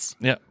 minutes.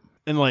 Yeah.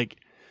 And like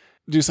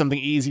do something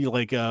easy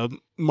like a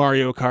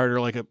Mario Kart or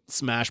like a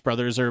Smash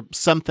Brothers or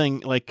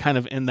something like kind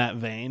of in that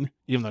vein,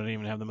 even though I didn't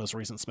even have the most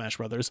recent Smash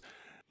Brothers.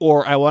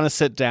 Or I want to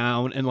sit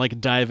down and like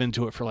dive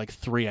into it for like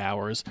 3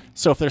 hours.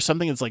 So if there's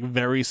something that's like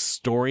very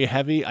story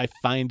heavy, I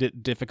find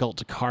it difficult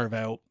to carve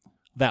out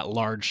that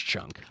large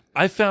chunk.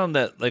 I found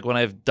that like when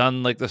I've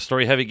done like the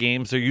story heavy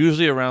games, they're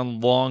usually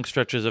around long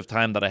stretches of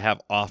time that I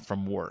have off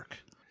from work.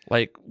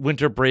 Like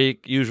winter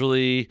break,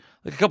 usually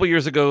like a couple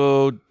years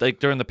ago, like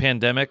during the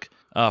pandemic,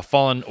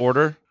 Fallen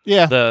Order.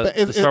 Yeah,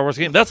 the Star Wars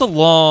game. That's a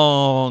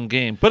long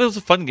game, but it was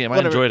a fun game.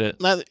 Whatever. I enjoyed it.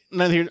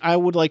 Neither here. I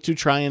would like to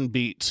try and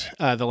beat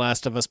The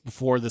Last of Us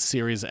before the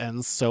series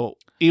ends. So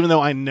even though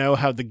I know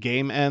how the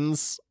game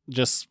ends,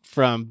 just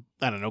from,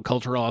 I don't know,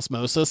 cultural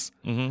osmosis,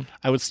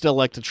 I would still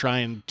like to try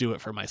and do it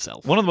for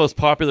myself. One of the most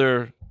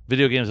popular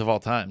video games of all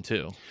time,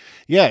 too.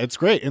 Yeah, it's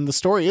great, and the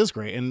story is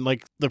great, and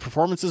like the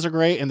performances are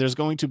great, and there's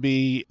going to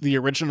be the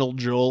original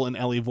Joel and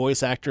Ellie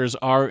voice actors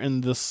are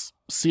in this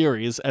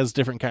series as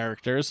different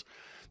characters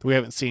that we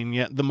haven't seen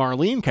yet. The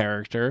Marlene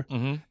character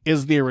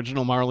is the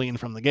original Marlene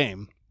from the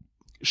game.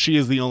 She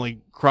is the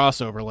only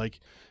crossover. Like,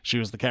 she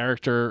was the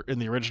character in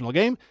the original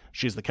game.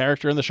 She's the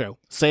character in the show.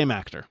 Same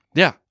actor.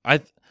 Yeah, I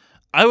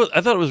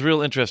thought it was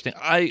real interesting.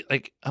 I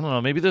don't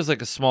know. Maybe there's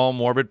like a small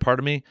morbid part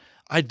of me.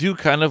 I do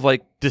kind of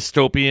like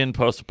dystopian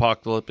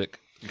post-apocalyptic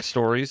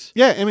stories.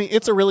 Yeah, I mean,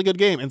 it's a really good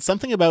game, and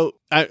something about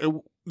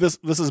this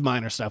is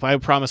minor stuff. I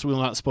promise we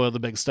will not spoil the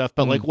big stuff,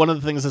 but like one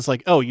of the things is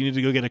like, oh, you need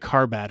to go get a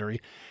car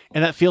battery,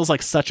 and that feels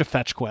like such a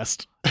fetch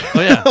quest.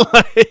 Oh yeah.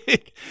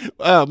 Like,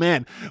 oh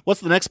man,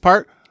 what's the next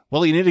part?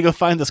 Well, you need to go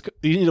find this.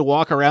 You need to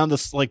walk around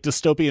this like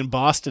dystopian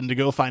Boston to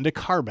go find a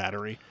car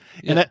battery,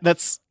 and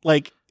that's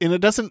like, and it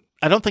doesn't.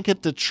 I don't think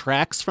it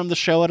detracts from the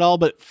show at all,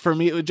 but for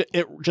me,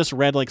 it just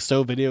read like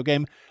so video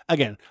game.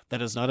 Again,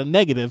 that is not a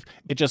negative.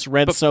 It just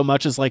read so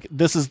much as like,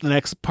 this is the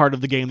next part of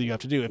the game that you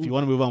have to do. If you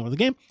want to move on with the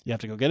game, you have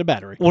to go get a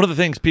battery. One of the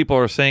things people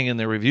are saying in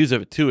their reviews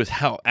of it too is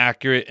how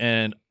accurate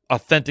and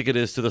authentic it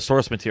is to the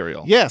source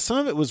material. Yeah, some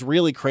of it was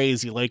really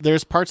crazy. Like,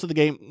 there's parts of the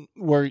game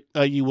where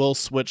you will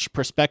switch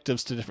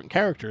perspectives to different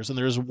characters, and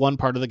there's one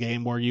part of the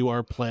game where you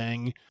are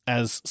playing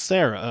as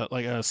Sarah,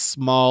 like a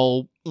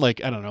small,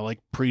 like, I don't know, like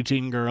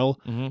preteen girl,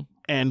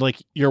 and like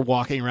you're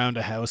walking around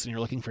a house and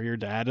you're looking for your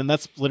dad, and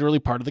that's literally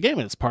part of the game,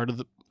 and it's part of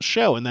the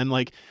show. And then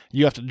like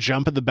you have to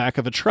jump in the back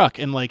of a truck,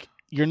 and like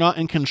you're not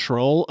in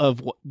control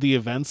of the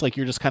events, like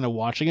you're just kind of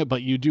watching it,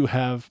 but you do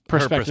have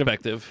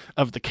perspective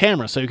of the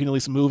camera, so you can at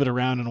least move it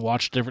around and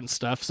watch different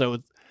stuff. So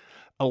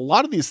a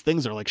lot of these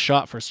things are like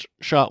shot for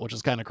shot, which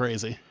is kind of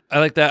crazy. I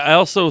like that. I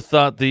also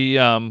thought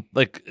the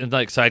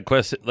like side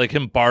quests, like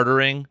him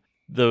bartering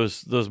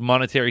those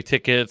monetary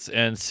tickets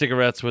and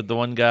cigarettes with the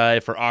one guy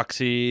for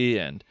Oxy,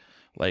 and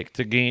like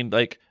to gain,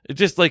 like, it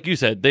just like you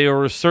said, there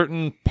were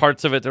certain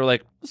parts of it that were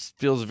like, this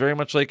feels very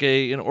much like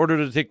in order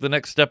to take the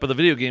next step of the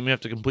video game, you have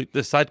to complete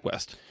this side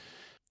quest.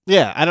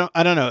 Yeah,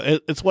 I don't know.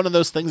 It's one of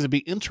those things that'd be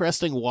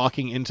interesting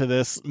walking into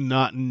this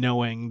not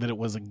knowing that it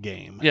was a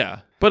game.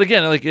 Yeah, but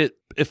again, like it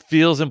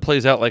feels and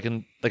plays out like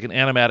an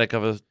animatic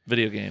of a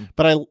video game.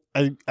 But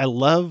I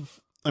love.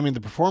 I mean,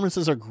 the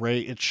performances are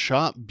great. It's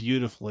shot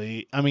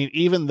beautifully. I mean,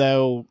 even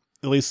though,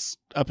 at least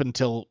up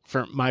until,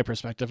 from my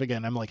perspective,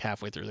 again, I'm like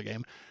halfway through the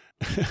game.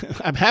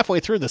 I'm halfway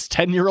through this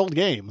 10-year-old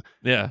game.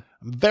 Yeah.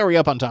 I'm very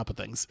up on top of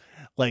things.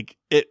 Like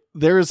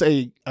there's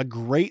a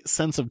great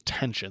sense of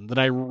tension that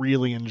I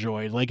really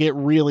enjoyed. Like it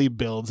really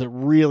builds. It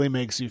really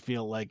makes you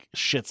feel like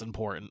shit's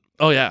important.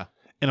 Oh yeah.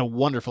 In a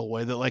wonderful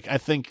way that like I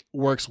think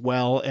works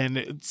well. And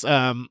it's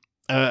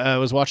I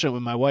was watching it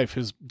with my wife,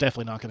 who's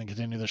definitely not going to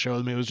continue the show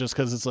with me. It was just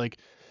because it's like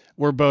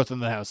we're both in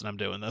the house and I'm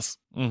doing this.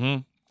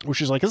 Mm-hmm. Where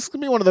she's like, this is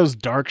going to be one of those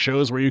dark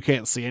shows where you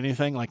can't see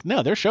anything. Like,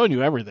 no, they're showing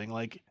you everything.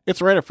 Like,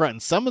 it's right up front.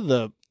 And some of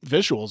the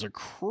visuals are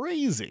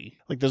crazy.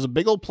 Like, there's a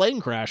big old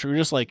plane crash where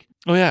you're just like,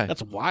 oh, yeah,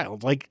 that's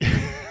wild. Like,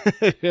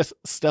 just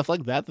stuff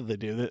like that they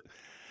do that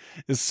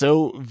is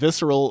so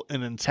visceral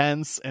and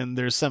intense. And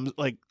there's some,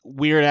 like,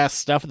 weird-ass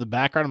stuff in the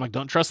background. I'm like,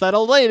 don't trust that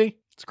old lady.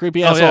 It's a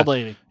creepy-ass old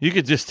lady. You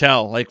could just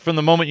tell. Like, from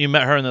the moment you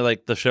met her in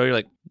the show, you're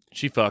like,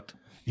 she fucked.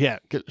 Yeah,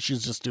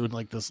 she's just doing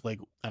like this, like,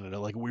 I don't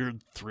know, like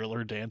weird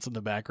thriller dance in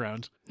the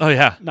background. Oh,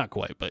 yeah. Not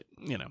quite, but,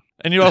 you know.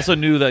 And you also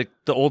knew that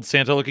the old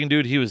Santa-looking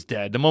dude, he was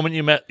dead. The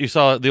moment you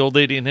saw the old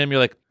lady and him, you're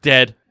like,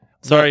 dead.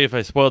 Sorry if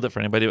I spoiled it for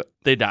anybody, but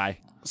they die.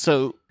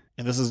 So,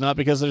 and this is not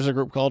because there's a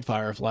group called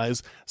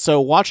Fireflies. So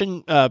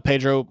watching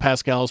Pedro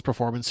Pascal's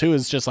performance, who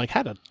has just, like,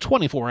 had a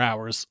 24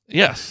 hours.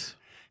 Yes.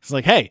 He's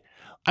like, hey,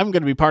 I'm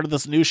going to be part of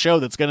this new show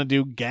that's going to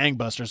do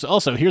gangbusters.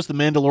 Also, here's the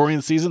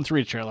Mandalorian Season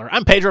 3 trailer.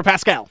 I'm Pedro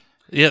Pascal.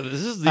 Yeah,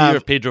 this is the year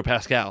of Pedro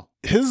Pascal.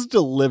 His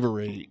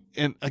delivery,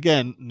 and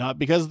again, not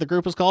because the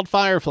group is called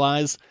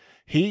Fireflies,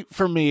 he,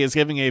 for me, is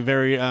giving a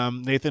very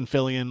Nathan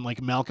Fillion,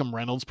 like Malcolm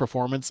Reynolds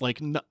performance,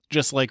 like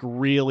just like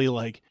really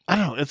like, I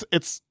don't know,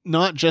 it's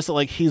not just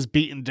like he's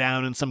beaten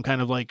down in some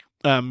kind of like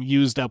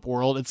used up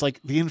world. It's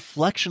like the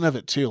inflection of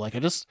it too. Like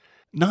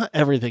not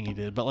everything he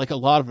did, but like a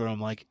lot of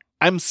it,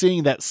 I'm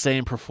seeing that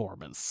same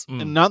performance.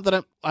 And not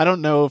that I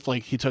don't know if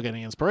like he took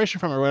any inspiration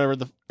from it or whatever,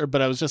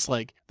 but I was just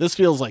like, this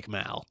feels like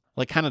Mal,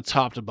 like kind of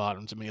top to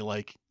bottom to me,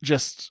 like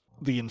just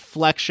the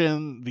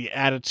inflection, the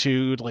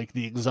attitude, like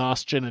the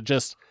exhaustion.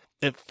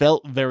 It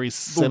felt very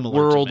similar.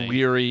 World to me.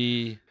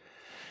 weary.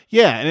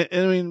 Yeah,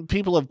 and I mean,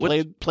 people have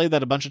played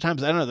that a bunch of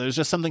times. I don't know. There's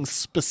just something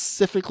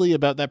specifically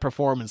about that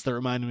performance that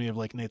reminded me of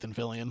like Nathan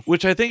Fillion,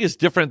 which I think is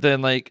different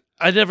than like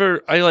I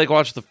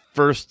watched the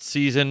first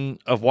season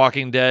of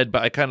Walking Dead,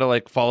 but I kind of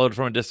like followed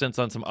from a distance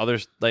on some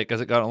others like as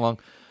it got along.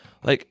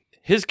 Like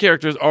his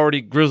character is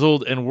already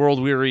grizzled and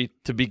world weary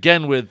to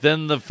begin with.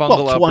 Then the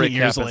fungal outbreak 20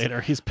 years happens.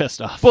 later, he's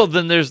pissed off. Well,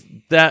 then there's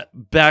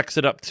that backs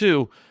it up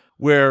too.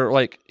 Where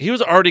like he was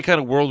already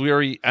kind of world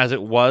weary as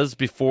it was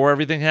before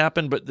everything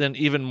happened, but then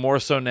even more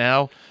so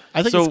now.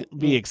 I think it's going to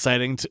be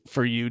exciting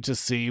for you to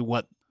see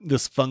what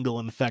this fungal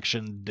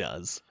infection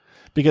does,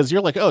 because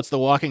you're like, oh, it's The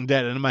Walking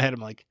Dead, and in my head I'm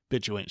like,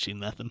 bitch, you ain't seen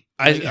nothing.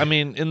 I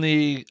mean, in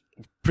the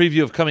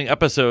preview of coming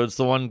episodes,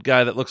 the one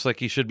guy that looks like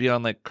he should be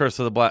on like Curse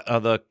of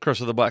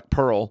the Black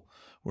Pearl,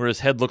 where his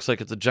head looks like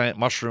it's a giant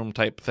mushroom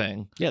type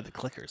thing. Yeah, the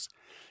clickers.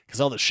 Because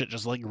all this shit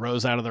just like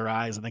grows out of their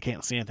eyes and they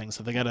can't see anything,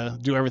 so they gotta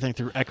do everything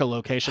through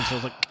echolocation. So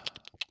it's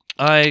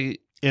like,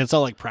 it's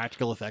all like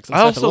practical effects. And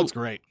stuff. It looks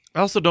great.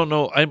 I also don't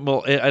know. I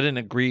didn't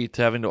agree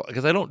to having to,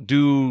 because I don't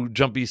do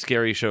jumpy,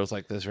 scary shows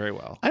like this very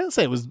well. I didn't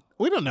say it was.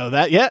 We don't know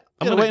that yet.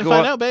 I'm gonna wait and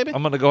find out, baby.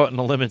 I'm gonna go out on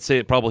a limb and say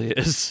it probably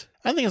is.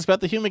 I think it's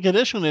about the human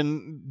condition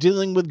and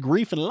dealing with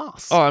grief and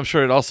loss. Oh, I'm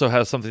sure it also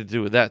has something to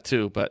do with that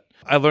too. But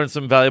I learned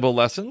some valuable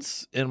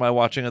lessons in my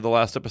watching of the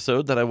last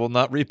episode that I will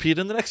not repeat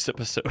in the next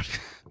episode.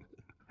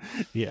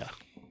 Yeah,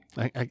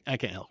 I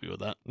can't help you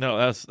with that. No,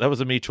 that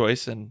was a me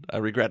choice, and I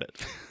regret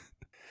it.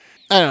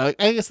 I don't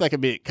know. I guess that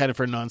could be kind of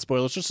for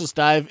non-spoilers. Just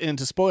dive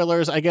into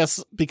spoilers. I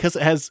guess because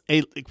it's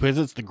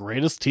the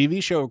greatest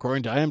TV show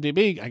according to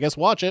IMDb. I guess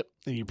watch it.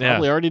 And you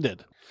probably already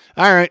did.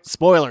 All right,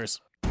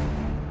 spoilers.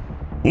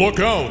 Look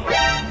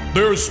out!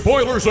 There's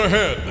spoilers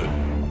ahead.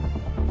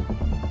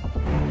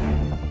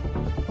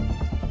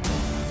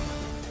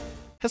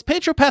 Has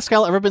Pedro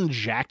Pascal ever been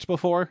jacked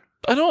before?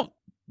 I don't.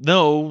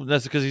 No,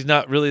 that's because he's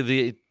not really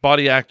the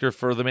body actor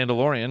for The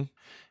Mandalorian.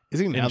 Is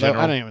he now? I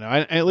don't even know.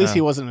 At least he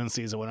wasn't in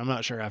season 1. I'm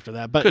not sure after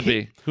that. But could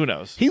be. Who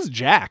knows? He's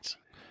jacked.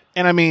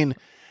 And I mean,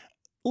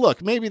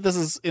 look, maybe this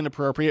is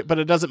inappropriate, but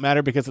it doesn't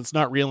matter because it's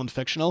not real and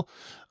fictional.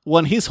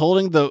 When he's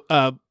holding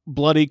the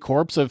bloody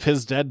corpse of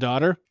his dead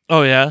daughter.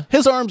 Oh, yeah?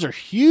 His arms are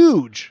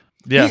huge.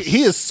 Yes.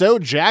 He is so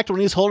jacked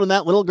when he's holding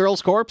that little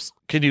girl's corpse.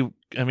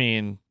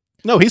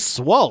 No, he's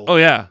swole. Oh,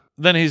 yeah.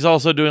 Then he's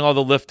also doing all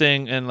the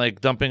lifting and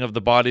like dumping of the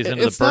bodies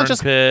into the burn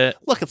pit.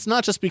 Look, it's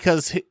not just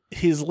because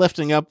he's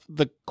lifting up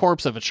the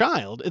corpse of a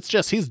child. It's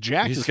just he's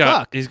jacked as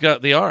fuck. He's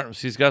got the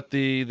arms. He's got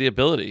the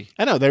ability.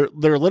 I know. They're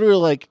literally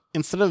like,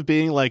 instead of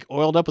being like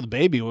oiled up with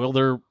baby oil,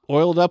 they're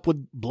oiled up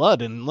with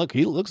blood. And look,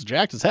 he looks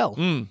jacked as hell.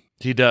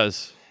 He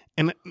does.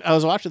 And I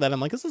was watching that. I'm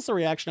like, is this the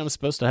reaction I'm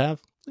supposed to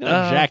have? Look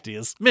how jacked he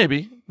is.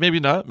 Maybe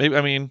not. Maybe.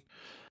 I mean,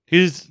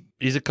 He's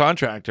a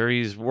contractor.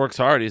 He works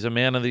hard. He's a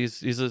man of these.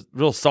 He's a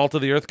real salt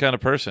of the earth kind of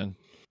person.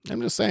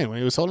 I'm just saying, when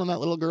he was holding that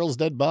little girl's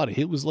dead body,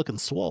 he was looking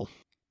swole,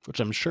 which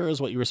I'm sure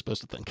is what you were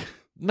supposed to think.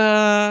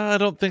 Nah, I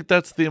don't think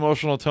that's the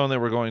emotional tone they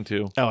were going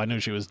to. Oh, I knew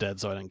she was dead,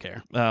 so I didn't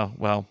care. Oh,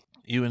 well,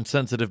 you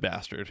insensitive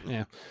bastard.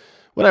 Yeah.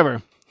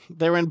 Whatever.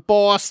 They're in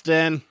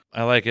Boston.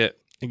 I like it.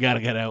 You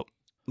gotta get out.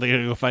 They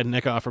gotta go find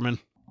Nick Offerman.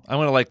 I'm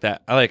gonna like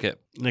that. I like it.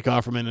 Nick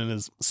Offerman in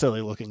his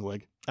silly looking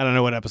wig. I don't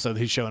know what episode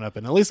he's showing up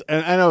in. At least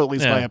I know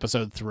by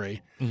episode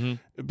 3.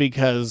 Mm-hmm.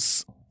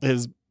 Because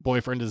his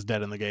boyfriend is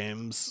dead in the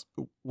games.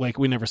 Like,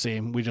 we never see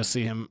him. We just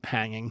see him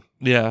hanging.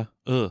 Yeah.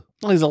 Ugh.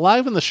 Well, he's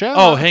alive in the show.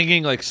 Oh,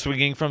 hanging, like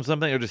swinging from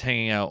something, or just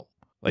hanging out?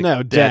 Like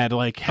no, dead.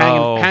 Like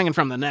hanging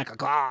from the neck.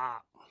 Like, ah.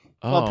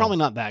 Oh. Well, probably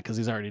not that because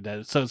he's already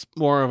dead. So it's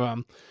more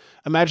of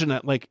imagine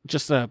it like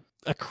just a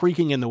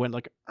creaking in the wind,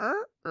 like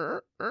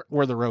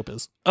where the rope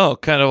is. Oh,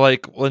 kind of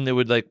like when they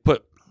would like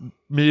put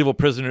medieval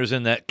prisoners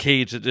in that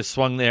cage that just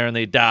swung there and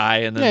they die,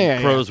 and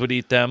then crows would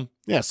eat them.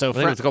 Yeah, so I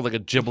think it's called like a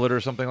giblet or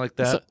something like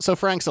that. So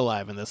Frank's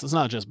alive in this. It's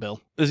not just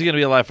Bill. Is he going to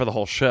be alive for the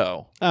whole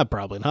show?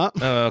 Probably not.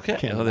 Oh, okay.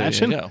 Can't well, there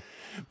imagine. you go.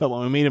 But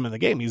when we meet him in the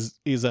game, he's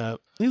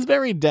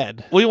very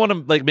dead. Well, you want to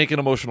like make an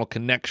emotional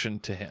connection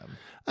to him,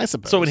 I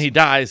suppose. So when he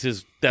dies,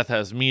 his death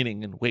has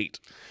meaning and weight.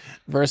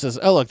 Versus,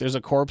 oh look, there's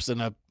a corpse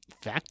in a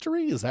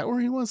factory. Is that where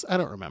he was? I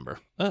don't remember.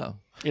 Oh,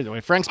 either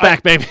way, Frank's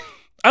back, baby.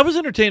 I was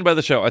entertained by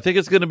the show. I think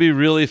it's going to be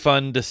really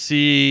fun to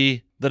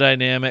see the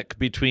dynamic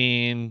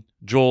between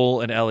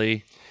Joel and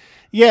Ellie.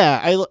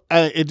 Yeah,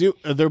 I do.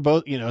 They're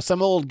both,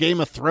 some old Game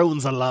of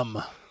Thrones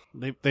alum.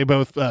 They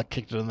both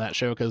kicked it in that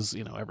show because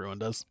everyone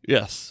does.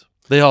 Yes,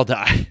 they all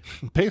die.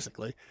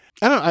 Basically.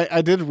 I don't know.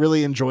 I did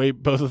really enjoy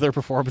both of their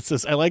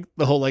performances. I like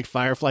the whole like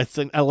Firefly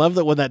thing. I love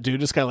that when that dude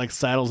just kind of like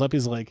saddles up,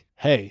 he's like,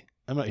 "Hey,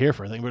 I'm not here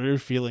for anything, but you're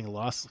feeling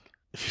lost.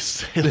 If you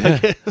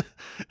say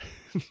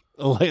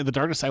like, the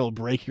darkness side will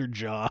break your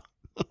jaw."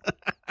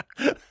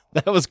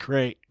 That was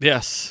great.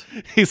 Yes,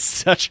 he's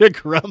such a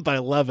grump. I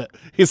love it.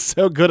 He's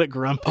so good at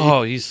grumpy.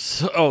 Oh,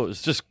 it's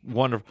just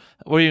wonderful.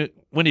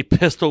 When he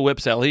pistol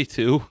whips Ellie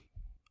too.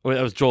 Or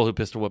that was Joel who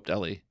pistol whipped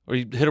Ellie, or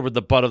he hit her with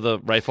the butt of the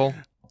rifle.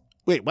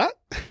 Wait, what?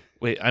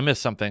 Wait, I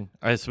missed something.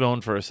 I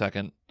swooned for a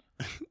second.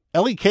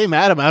 Ellie came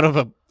at him out of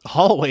a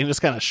hallway and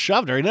just kind of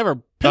shoved her. He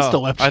never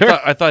pistol whipped her.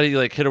 I thought he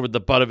like hit her with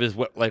the butt of his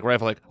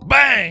rifle, like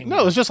bang.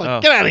 No, it was just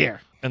like get out of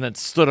here, and then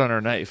stood on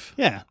her knife.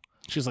 Yeah,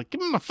 she's like,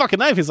 "Give me my fucking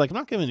knife." He's like, "I'm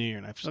not giving you your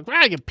knife." She's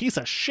like, "You piece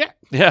of shit."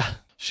 Yeah,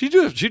 she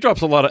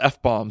drops a lot of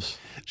F-bombs.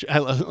 I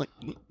like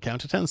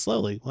count to 10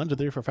 slowly. 1, 2,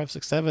 3, 4, 5,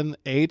 6, 7,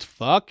 8.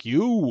 Fuck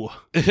you.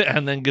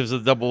 And then gives the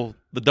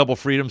double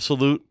freedom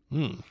salute.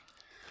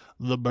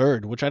 The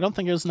bird, which I don't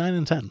think is 9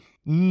 and 10.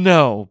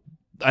 No,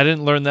 I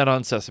didn't learn that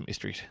on Sesame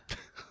Street.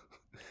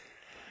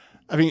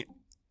 I mean,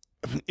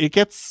 it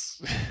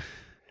gets.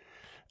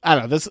 I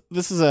don't know.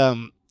 This is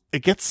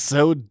it gets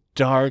so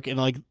dark, and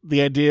like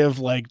the idea of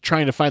like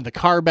trying to find the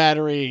car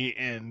battery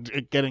and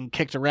it getting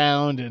kicked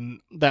around, and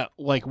that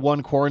like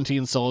one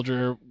quarantine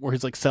soldier where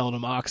he's like selling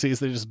him oxys,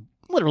 they just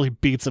literally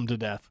beats him to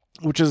death.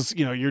 Which is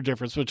your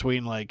difference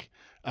between like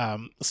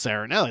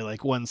Sarah and Ellie.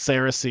 Like when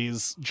Sarah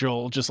sees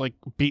Joel just like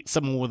beat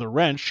someone with a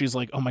wrench, she's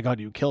like, "Oh my god,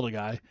 you killed a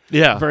guy."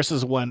 Yeah.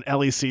 Versus when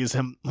Ellie sees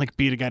him like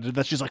beat a guy to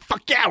death, she's like,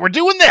 "Fuck yeah, we're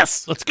doing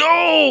this. Let's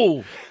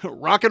go,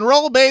 rock and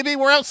roll, baby.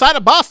 We're outside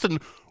of Boston.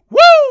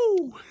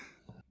 Woo!"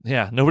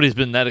 Yeah, nobody's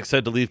been that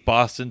excited to leave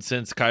Boston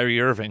since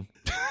Kyrie Irving.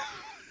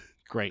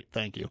 Great,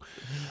 thank you.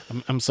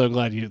 I'm so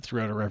glad you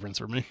threw out a reference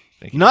for me.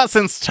 Thank you. Not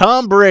since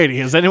Tom Brady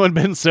has anyone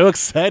been so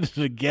excited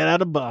to get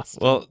out of Boston.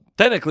 Well,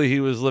 technically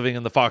he was living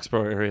in the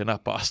Foxborough area,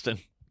 not Boston.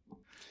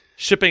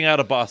 Shipping out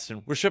of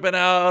Boston. We're shipping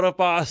out of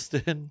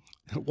Boston.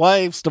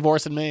 Wife's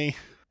divorcing me.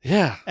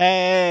 Yeah.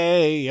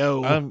 Hey,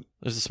 yo.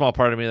 There's a small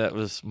part of me that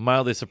was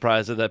mildly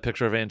surprised that that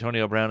picture of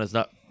Antonio Brown is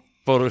not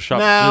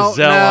Photoshopped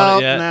Giselle on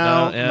it yet.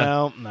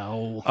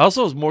 No. I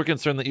also was more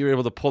concerned that you were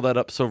able to pull that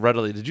up so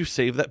readily. Did you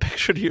save that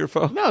picture to your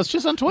phone? No, it's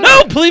just on Twitter.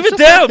 No, leave it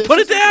down. Put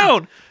it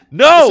down.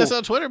 No. It's just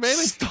on Twitter, baby.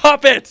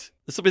 Stop it.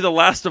 This will be the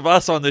last of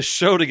us on this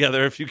show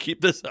together if you keep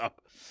this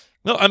up.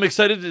 No, I'm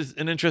excited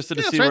and interested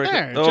to see it's where right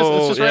there. It's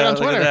just right on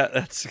Twitter. Look at that.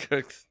 That's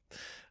good.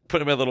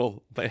 Putting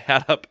my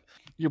hat up.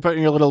 You're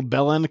putting your little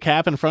bell end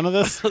cap in front of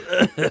this?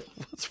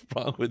 What's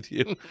wrong with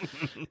you?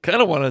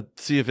 Kind of want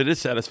to see if it is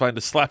satisfying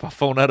to slap a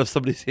phone out of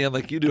somebody's hand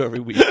like you do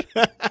every week.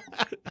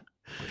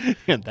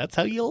 And that's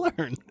how you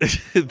learn.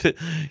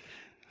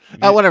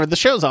 Whatever. The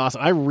show's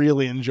awesome. I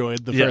really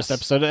enjoyed the first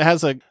episode. It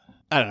has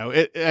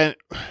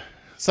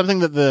something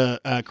that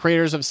the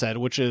creators have said,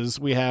 which is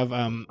we have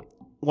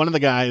one of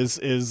the guys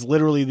is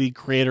literally the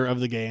creator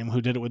of the game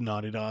who did it with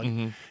Naughty Dog.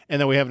 Mm-hmm.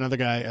 And then we have another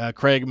guy,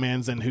 Craig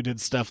Manzin, who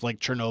did stuff like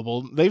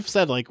Chernobyl. They've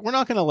said, like, we're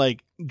not going to,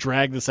 like,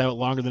 drag this out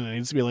longer than it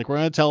needs to be. Like, we're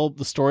going to tell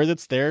the story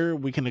that's there.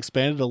 We can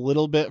expand it a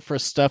little bit for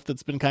stuff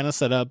that's been kind of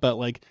set up. But,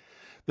 like,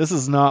 this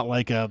is not,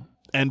 like, a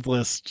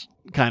endless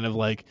kind of,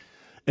 like,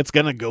 it's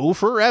going to go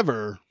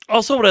forever.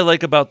 Also, what I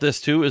like about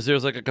this, too, is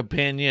there's, like, a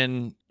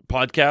companion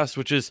podcast,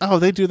 which is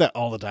they do that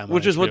all the time.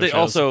 Which is what they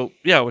shows.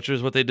 which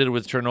is what they did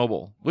with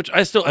Chernobyl. Which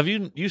I still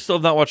you still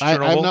have not watched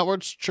Chernobyl? I have not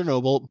watched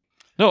Chernobyl.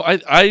 No,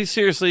 I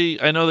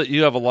seriously, I know that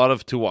you have a lot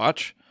of to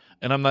watch,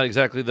 and I'm not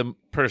exactly the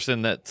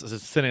person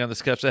that's sitting on the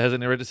sketch that has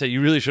any right to say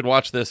you really should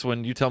watch this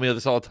when you tell me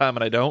this all the time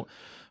and I don't.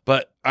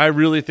 But I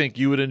really think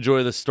you would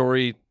enjoy the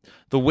story,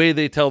 the way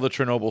they tell the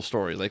Chernobyl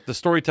story, like the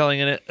storytelling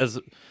in it. As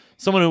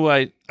someone who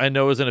I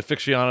know is an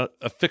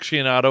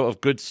aficionado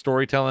of good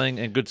storytelling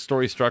and good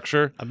story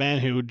structure, a man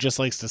who just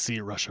likes to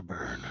see Russia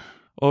burn.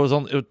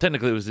 Well,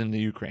 technically it was in the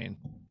Ukraine.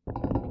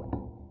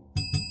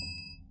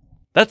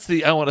 That's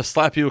the I want to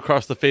slap you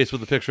across the face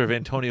with a picture of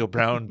Antonio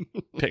Brown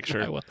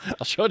picture.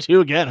 I'll show it to you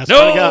again. I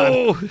swear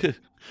to God.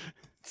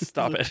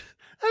 Stop it.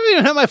 I don't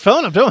even have my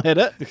phone up. Don't hit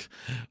it.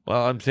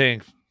 Well, I'm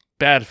saying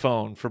bad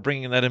phone for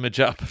bringing that image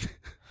up.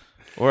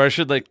 Or I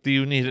should do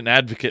you need an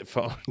advocate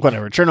phone?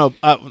 Whatever.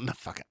 Chernobyl. No,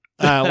 fuck it.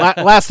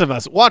 Last of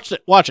Us. Watch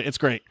it. It's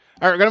great.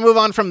 All right, we're going to move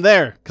on from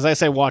there because I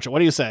say watch it. What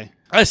do you say?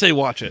 I say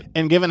watch it.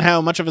 And given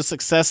how much of a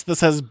success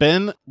this has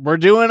been, we're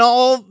doing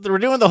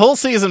the whole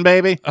season,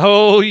 baby.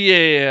 Oh,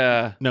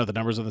 yeah. No, the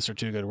numbers of this are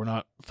too good. We're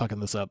not fucking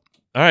this up.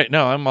 All right,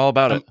 no, I'm all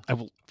about it. I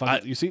will.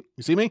 You see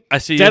me? I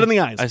see Dead you. in the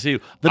eyes. I see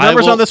you. The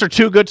numbers on this are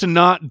too good to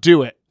not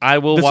do it.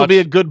 This will be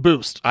a good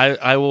boost.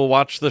 I will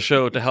watch the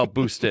show to help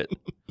boost it.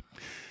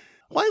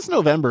 Why is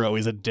November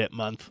always a dip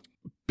month?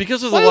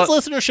 Because there's Why does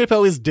listenership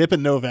always dip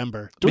in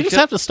November? Do we just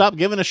have to stop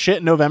giving a shit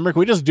in November? Can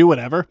we just do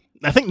whatever?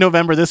 I think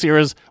November this year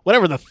is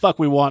whatever the fuck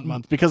we want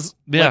month because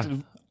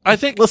I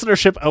think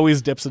listenership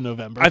always dips in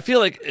November. I feel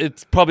like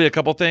it's probably a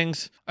couple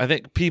things. I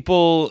think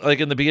people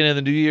in the beginning of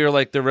the new year,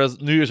 their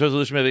New Year's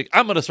resolution, maybe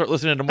I'm going to start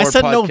listening to more. I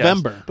said podcasts.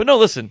 November, but no,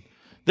 listen,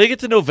 they get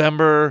to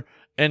November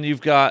and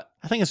you've got.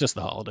 I think it's just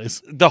the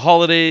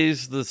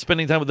holidays. The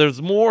spending time.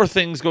 There's more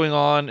things going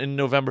on in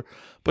November.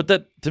 But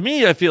that, to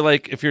me, I feel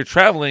like if you're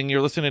traveling,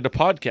 you're listening to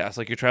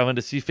podcasts, you're traveling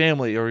to see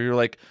family, or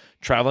you're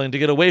traveling to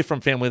get away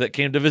from family that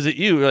came to visit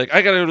you. You're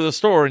I got to go to the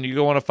store, and you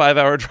go on a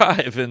 5-hour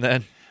drive, and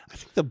then. I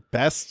think the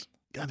best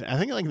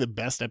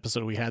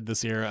episode we had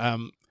this year,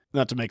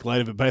 not to make light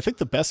of it, but I think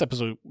the best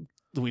episode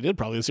that we did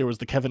probably this year was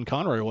the Kevin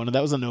Conroy one, and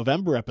that was a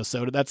November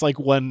episode. That's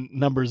when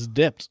numbers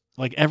dipped,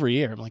 every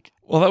year. I'm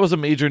well, that was a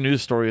major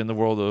news story in the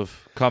world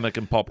of comic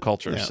and pop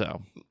culture,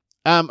 so.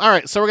 All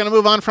right, so we're going to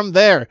move on from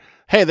there.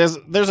 Hey, there's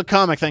a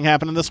comic thing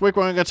happening this week.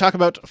 We're going to talk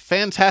about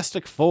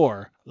Fantastic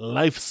Four,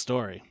 Life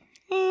Story.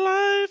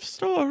 Life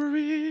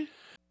Story.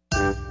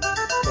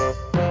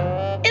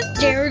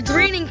 It's Jared's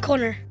Reading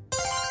Corner.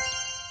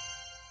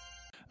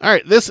 All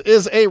right, this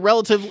is a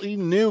relatively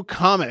new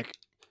comic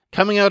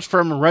coming out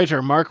from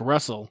writer Mark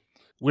Russell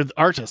with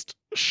artist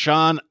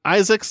Sean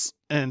Isaacs.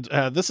 And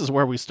this is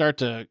where we start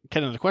to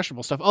get into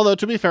questionable stuff. Although,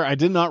 to be fair, I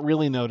did not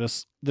really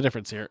notice the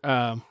difference here.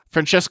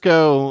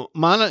 Francesco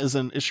Mana is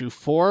in issue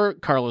 4.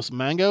 Carlos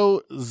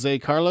Mango, Zay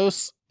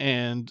Carlos,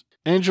 and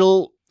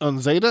Angel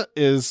Onzeda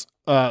is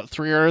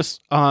 3 artists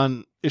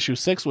on issue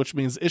 6, which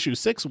means issue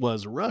 6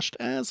 was rushed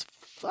as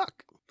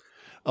fuck.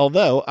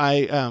 Although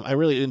I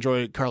really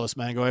enjoy Carlos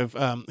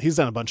Mango. He's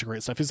done a bunch of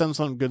great stuff. He's done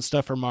some good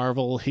stuff for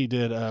Marvel. He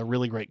did a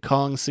really great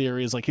Kong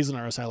series. He's an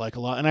artist I like a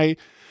lot. And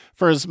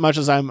for as much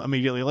as I'm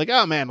immediately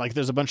oh man,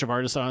 there's a bunch of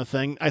artists on a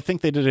thing, I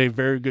think they did a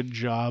very good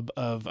job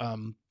of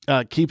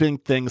keeping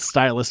things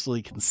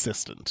stylistically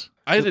consistent.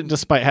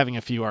 Despite having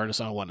a few artists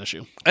on one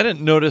issue. I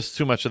didn't notice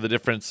too much of the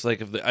difference.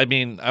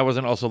 I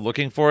wasn't also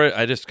looking for it.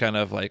 I just kind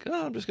of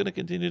I'm just going to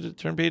continue to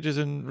turn pages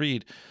and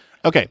read.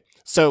 Okay,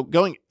 so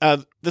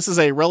this is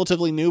a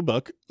relatively new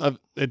book.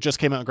 It just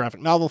came out in graphic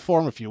novel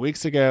form a few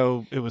weeks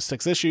ago. It was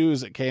 6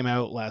 issues. It came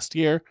out last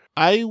year.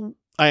 I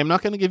am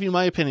not going to give you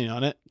my opinion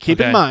on it.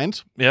 Keep in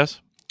mind.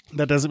 Yes.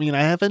 That doesn't mean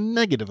I have a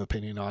negative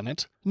opinion on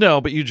it.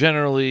 No, but you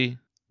generally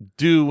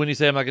do when you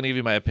say I'm not going to give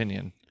you my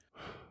opinion.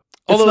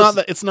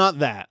 It's not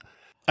that.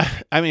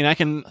 I mean, I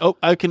can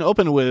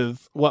open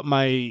with what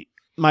my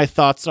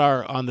thoughts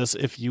are on this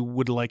if you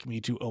would like me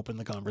to open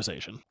the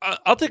conversation.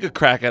 I'll take a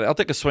crack at it. I'll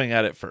take a swing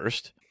at it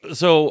first.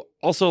 So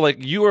also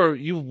you're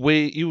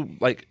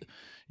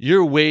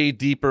way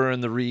deeper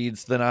in the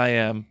reads than I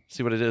am.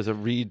 See what it is, a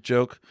read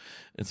joke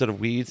instead of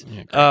weeds.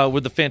 Yeah,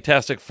 with the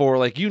Fantastic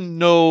Four, you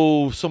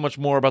know so much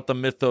more about the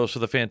mythos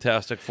of the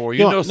Fantastic Four.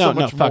 You know so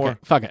much more.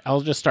 Fuck it.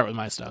 I'll just start with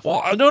my stuff.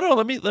 Well, no.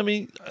 Let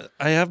me.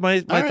 I have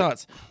my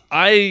thoughts.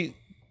 I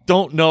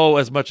don't know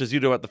as much as you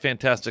do about the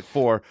Fantastic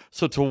Four.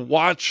 So to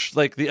watch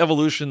the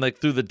evolution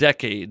through the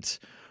decades,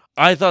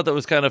 I thought that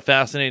was kind of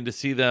fascinating to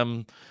see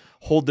them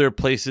hold their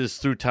places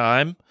through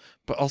time,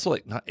 but also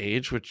not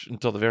age, which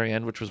until the very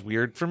end, which was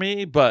weird for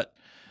me. But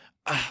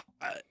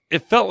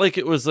it felt like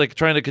it was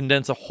trying to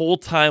condense a whole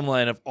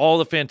timeline of all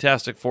the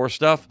Fantastic Four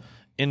stuff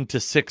into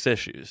 6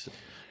 issues,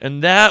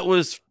 and that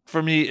was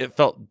for me. It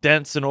felt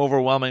dense and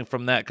overwhelming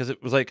from that because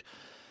it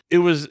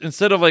was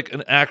instead of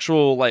an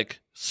actual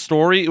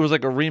story, it was a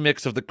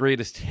remix of the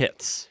greatest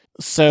hits.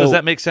 So does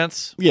that make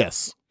sense?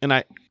 Yes, and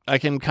I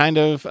can kind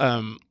of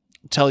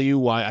tell you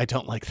why I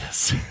don't like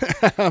this.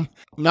 I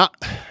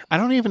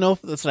don't even know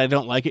if it's that I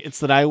don't like it.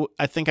 It's that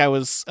I think I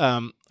was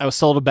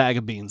sold a bag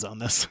of beans on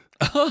this.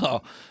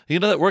 Oh,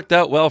 that worked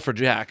out well for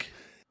Jack.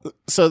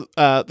 So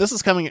this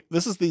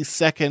is the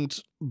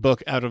second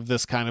book out of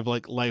this kind of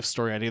like life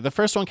story idea. The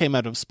first one came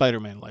out of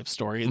Spider-Man life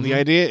story, and the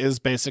idea is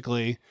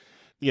basically,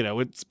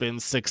 it's been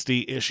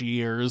 60-ish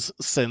years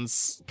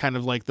since kind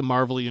of like the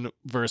Marvel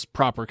universe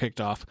proper kicked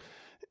off.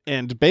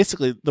 And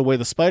basically the way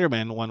the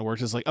Spider-Man one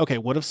works is like, okay,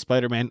 what if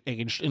Spider-Man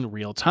aged in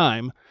real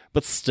time,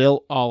 but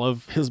still all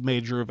of his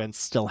major events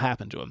still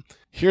happen to him?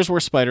 Here's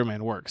where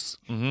Spider-Man works.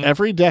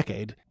 Every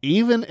decade,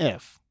 even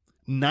if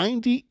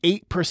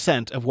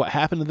 98% of what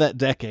happened in that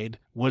decade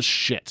was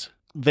shit,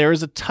 there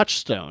is a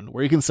touchstone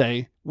where you can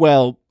say,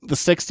 well, the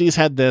 60s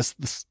had this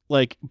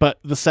but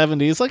the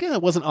 70s,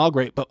 it wasn't all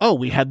great, but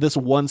we had this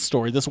one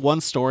story. This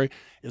one story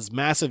is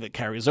massive. It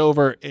carries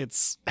over.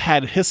 It's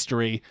had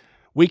history.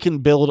 We can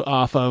build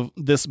off of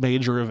this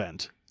major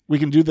event. We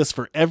can do this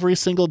for every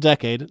single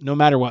decade, no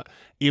matter what,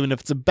 even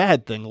if it's a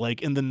bad thing.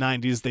 Like in the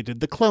 90s, they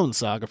did the Clone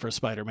Saga for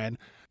Spider-Man.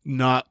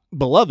 Not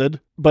beloved,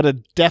 but a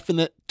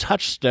definite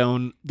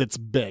touchstone that's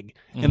big.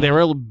 And they were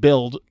able to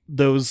build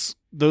those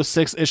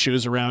 6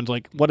 issues around,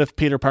 like, what if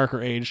Peter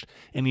Parker aged,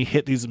 and he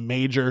hit these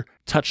major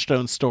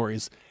touchstone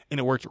stories.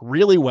 And it worked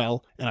really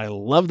well, and I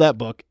love that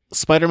book.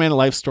 Spider-Man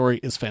Life Story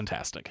is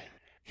fantastic.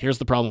 Here's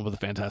the problem with the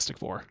Fantastic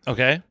Four.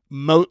 Okay.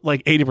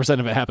 80%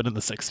 of it happened in the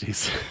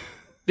 60s.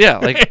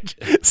 Yeah,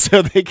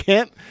 so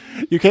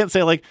you can't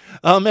say like,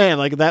 oh man,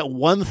 like that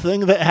one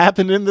thing that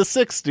happened in the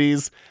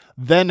 60s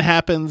then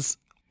happens,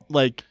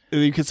 like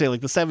you could say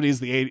like the 70s,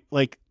 the 80s,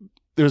 like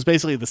there was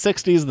basically the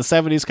 60s, the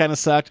 70s kind of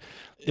sucked.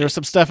 There was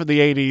some stuff in the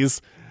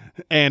 80s,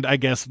 and I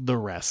guess the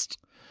rest.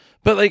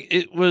 But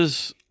it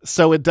was,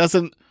 so it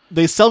doesn't,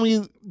 they sell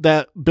me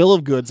that bill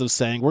of goods of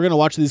saying we're going to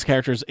watch these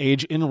characters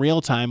age in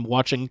real time,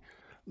 watching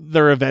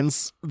their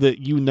events that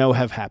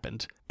have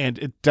happened. And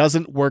it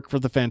doesn't work for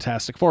the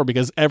Fantastic Four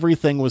because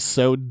everything was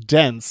so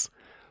dense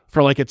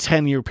for like a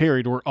 10-year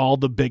period where all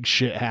the big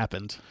shit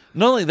happened.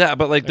 Not only that,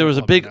 but there was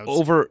a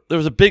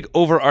big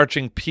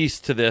overarching piece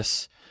to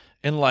this.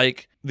 In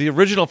the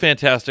original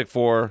Fantastic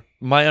Four,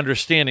 my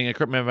understanding, and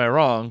correct me if I'm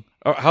wrong,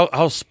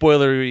 how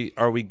spoilery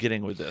are we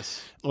getting with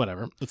this?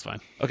 Whatever, it's fine.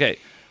 Okay,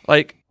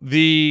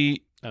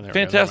 the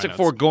Fantastic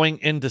Four going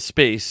into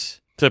space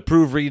to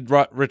prove Reed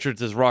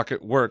Richards'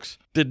 rocket works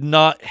did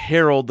not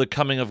herald the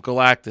coming of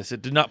Galactus.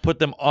 It did not put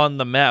them on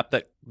the map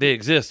that they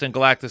exist and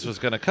Galactus was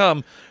going to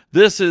come.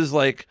 This is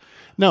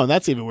no,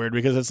 that's even weird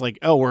because it's like,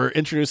 we're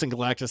introducing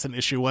Galactus in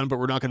issue 1, but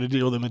we're not going to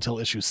deal with him until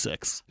issue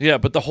 6. Yeah,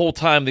 but the whole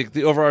time,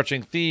 the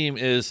overarching theme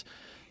is,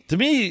 to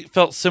me,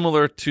 felt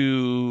similar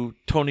to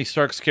Tony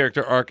Stark's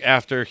character arc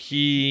after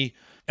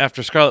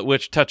Scarlet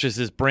Witch touches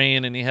his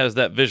brain and he has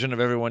that vision of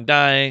everyone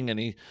dying and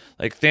he,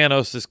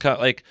 Thanos is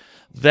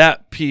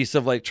that piece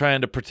of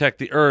trying to protect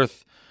the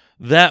Earth,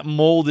 that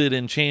molded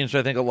and changed,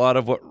 I think, a lot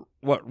of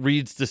what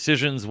Reed's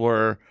decisions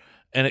were,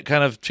 and it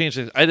kind of changed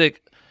things. I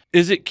think,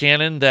 is it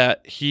canon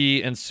that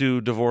he and Sue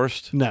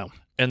divorced? No.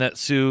 And that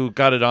Sue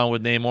got it on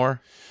with Namor?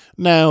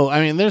 No, I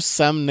mean, there's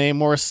some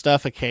Namor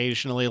stuff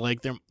occasionally,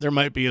 there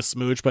might be a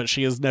smooch, but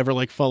she has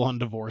never full on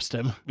divorced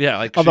him.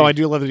 Yeah, although I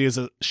do love that he is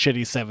a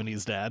shitty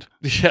 70s dad.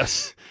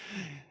 Yes.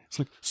 It's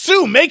like,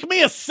 Sue, make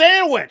me a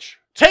sandwich!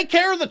 Take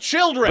care of the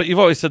children! But you've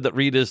always said that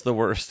Reed is the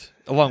worst,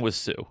 along with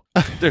Sue.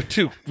 They're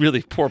two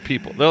really poor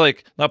people. They're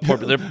not poor,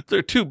 but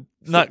they're two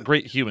not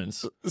great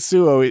humans.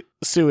 Sue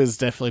has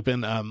definitely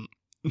been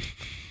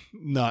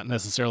not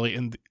necessarily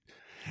in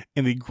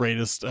the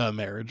greatest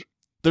marriage.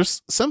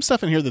 There's some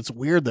stuff in here that's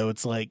weird though.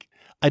 It's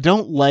I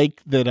don't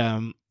like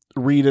that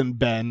Reed and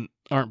Ben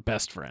aren't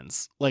best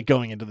friends.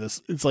 Going into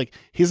this, it's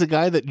he's a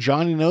guy that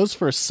Johnny knows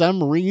for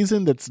some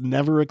reason that's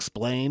never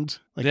explained.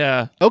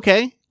 Yeah.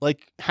 Okay.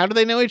 How do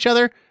they know each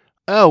other?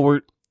 Oh,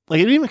 we're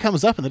it even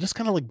comes up and they just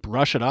kind of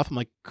brush it off.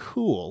 I'm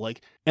cool.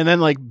 And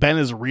then Ben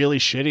is really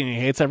shitty and he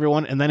hates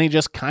everyone. And then he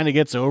just kind of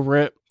gets over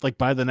it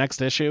by the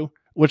next issue,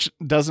 which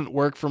doesn't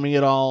work for me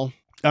at all.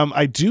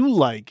 I do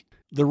like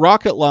the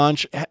rocket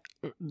launch,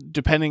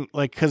 depending,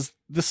 because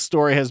this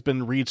story has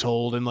been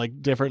retold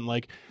and different,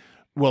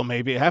 well,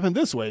 maybe it happened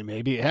this way.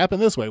 Maybe it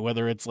happened this way,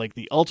 whether it's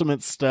the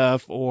ultimate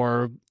stuff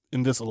or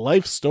in this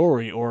life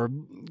story or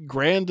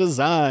grand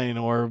design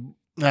or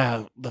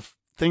the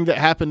thing that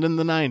happened in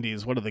the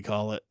 90s. What do they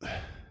call it?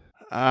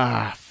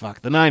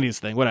 The 90s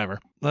thing, whatever.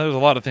 There's a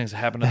lot of things that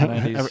happened in the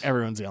 90s.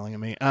 Everyone's yelling at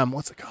me.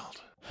 What's it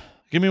called?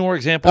 Give me more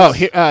examples.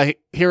 Oh,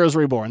 Heroes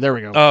Reborn. There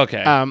we go. Oh,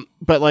 okay.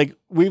 But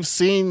we've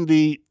seen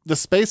the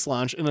space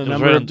launch in a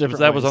number of different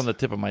that ways. Was on the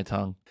tip of my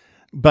tongue.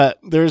 But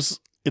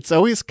it's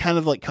always kind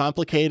of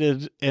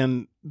complicated,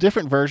 and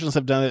different versions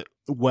have done it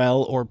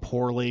well or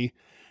poorly.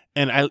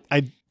 And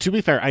I to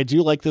be fair, I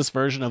do like this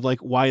version of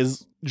why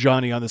is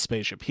Johnny on the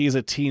spaceship? He's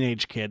a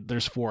teenage kid.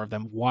 There's 4 of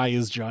them. Why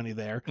is Johnny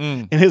there?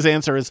 And his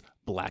answer is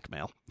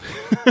blackmail.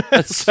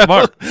 That's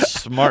smart.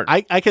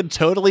 I could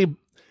totally.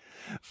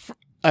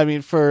 I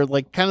mean, for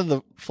kind of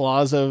the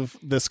flaws of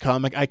this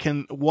comic, I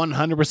can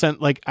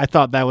 100% I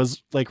thought that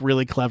was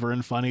really clever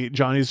and funny.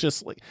 Johnny's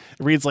just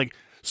Reed's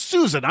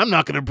Susan, I'm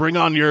not going to bring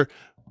on your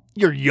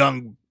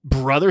young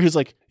brother. He's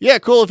yeah,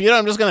 cool. If you don't,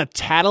 I'm just going to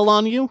tattle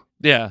on you.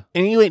 Yeah.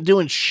 And you ain't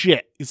doing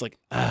shit. He's like,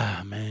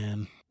 ah,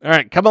 man. All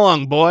right, come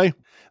along, boy.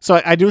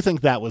 So I do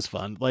think that was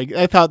fun. Like,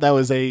 I thought that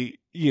was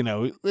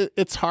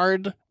it's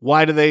hard.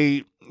 Why do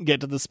they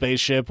get to the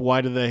spaceship?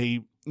 Why do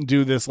they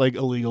do this, like,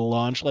 illegal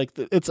launch? Like,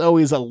 it's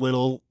always a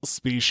little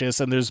specious,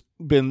 and there's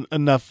been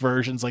enough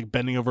versions, like,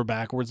 bending over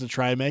backwards to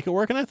try and make it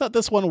work, and I thought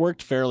this one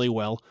worked fairly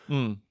well.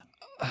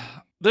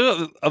 There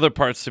are other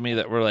parts to me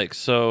that were, like,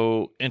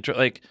 so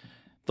like,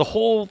 the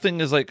whole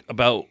thing is, like,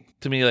 about,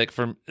 to me,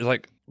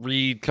 like,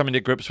 Reed coming to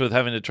grips with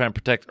having to try and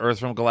protect Earth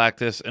from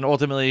Galactus, and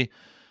ultimately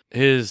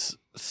his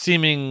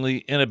seemingly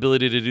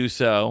inability to do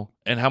so,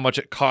 and how much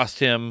it cost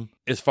him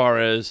as far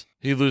as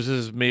he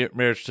loses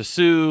marriage to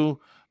Sue,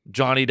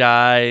 Johnny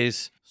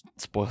dies.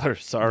 Spoiler,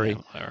 sorry.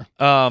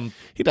 Yeah,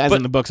 he dies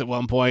in the books at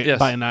one point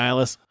by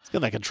Annihilus. He's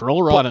got that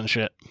control rod and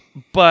shit.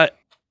 But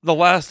the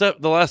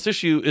last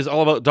issue is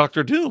all about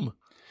Dr. Doom.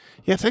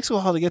 Yeah, it takes a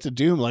while to get to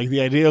Doom. Like,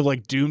 the idea of,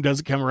 like, Doom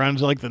doesn't come around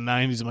until, like, the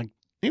 90s. I'm like,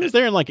 he was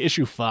there in, like,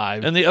 issue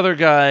 5. And the other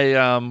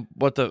guy,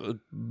 what the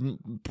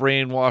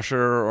brainwasher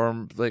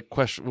or, like,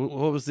 question,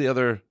 what was the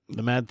other?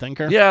 The Mad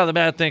Thinker? Yeah, the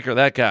Mad Thinker,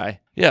 that guy.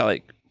 Yeah,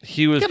 like,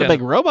 he was got a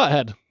big robot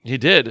head. He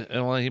did.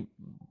 And, well, he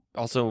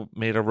also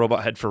made a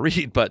robot head for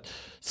Reed, but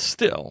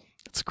still.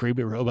 It's a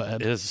creepy robot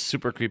head. It is a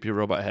super creepy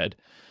robot head.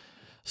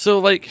 So,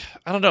 like,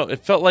 I don't know.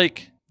 It felt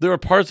like there were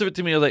parts of it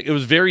to me, like, it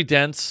was very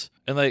dense.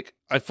 And, like,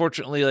 I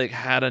fortunately, like,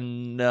 had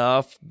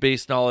enough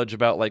base knowledge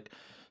about, like,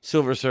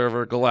 Silver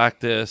Surfer,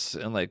 Galactus,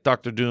 and, like,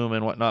 Dr. Doom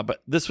and whatnot.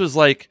 But this was,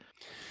 like...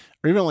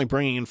 Or even, like,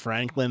 bringing in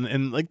Franklin.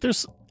 And, like,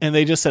 and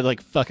they just said,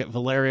 like, fuck it,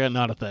 Valeria,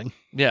 not a thing.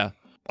 Yeah.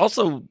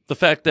 Also, the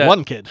fact that...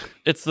 One kid.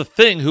 It's the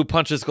Thing who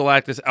punches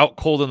Galactus out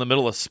cold in the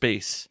middle of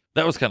space.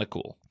 That was kind of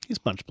cool. He's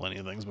punched plenty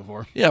of things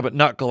before. Yeah, but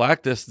not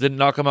Galactus. Didn't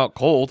knock him out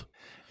cold.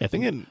 Yeah, I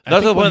think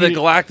that's the point that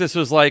Galactus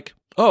was like,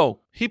 oh,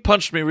 he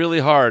punched me really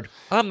hard.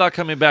 I'm not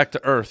coming back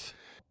to Earth.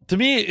 To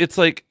me, it's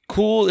like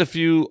cool if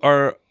you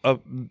are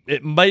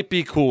it might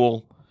be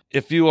cool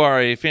if you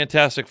are a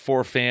Fantastic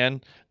Four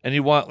fan and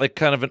you want like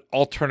kind of an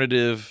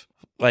alternative,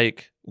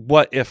 like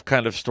what if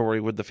kind of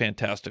story with the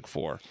Fantastic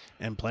Four.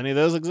 And plenty of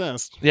those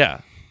exist.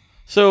 Yeah.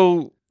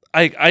 So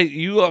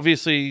you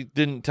obviously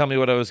didn't tell me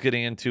what I was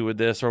getting into with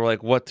this or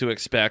like what to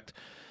expect.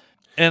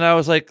 And I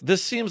was like,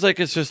 this seems like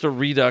it's just a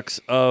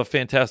redux of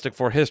Fantastic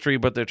Four history,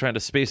 but they're trying to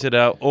space it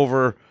out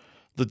over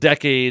the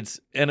decades.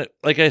 And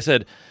like I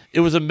said, it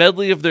was a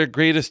medley of their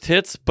greatest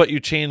hits, but you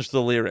changed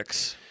the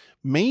lyrics.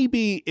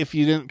 Maybe if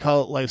you didn't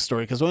call it Life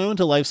Story, because when I went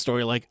to Life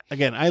Story, like,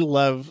 again, I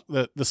love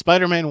the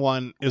Spider-Man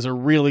one is a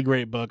really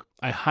great book.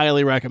 I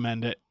highly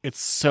recommend it.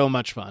 It's so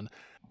much fun.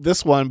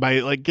 This one, by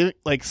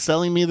like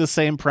selling me the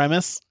same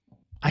premise,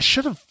 I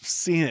should have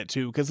seen it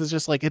too, because it's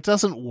just like it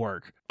doesn't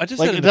work.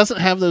 It doesn't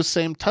have those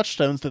same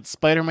touchstones that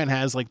Spider-Man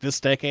has. Like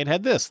this decade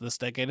had this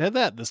decade had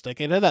that, this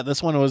decade had that.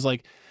 This one was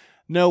like,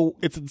 no,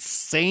 it's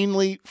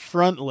insanely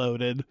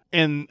front-loaded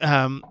and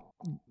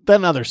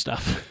then other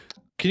stuff.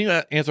 Can you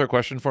answer a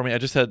question for me? I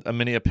just had a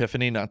mini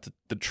epiphany, not to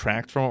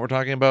detract from what we're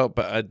talking about,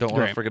 but I don't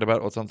want to forget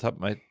about what's on top of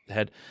my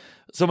head.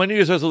 So my New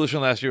Year's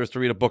resolution last year was to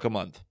read a book a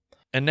month.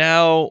 And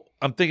now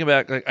I'm thinking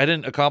back, like I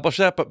didn't accomplish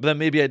that, but then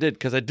maybe I did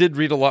because I did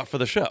read a lot for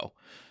the show.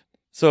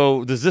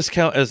 So does this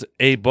count as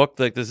a book?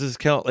 Like, does this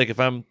count, like if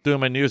I'm doing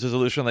my New Year's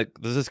resolution, like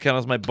does this count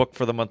as my book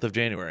for the month of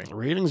January?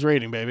 Reading's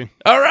rating, baby.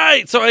 All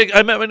right. So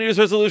I met my New Year's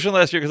resolution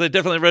last year because I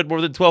definitely read more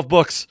than 12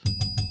 books.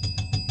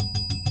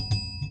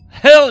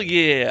 Hell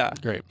yeah.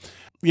 Great.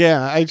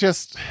 Yeah,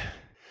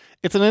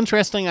 it's an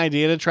interesting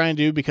idea to try and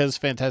do because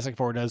Fantastic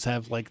Four does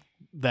have like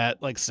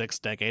that like 6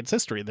 decades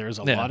history. There's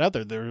a lot out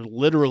there. There are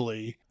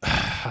literally,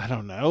 I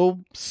don't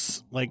know,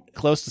 like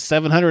close to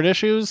 700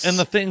 issues. And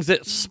the things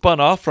that spun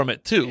off from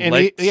it too, and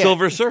like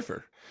Silver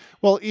Surfer.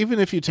 Well, even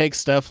if you take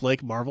stuff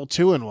like Marvel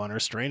 2-in-1 or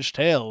Strange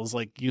Tales,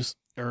 like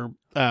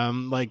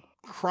like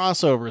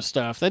crossover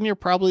stuff, then you're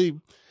probably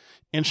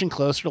inching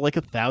closer to like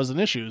 1,000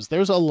 issues.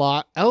 There's a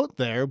lot out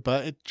there,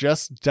 but it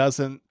just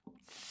doesn't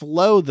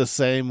flow the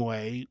same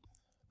way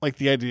like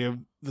the idea of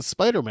the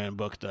Spider-Man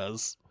book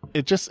does.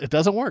 It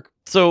doesn't work.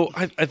 So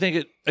I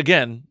think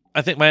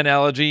I think my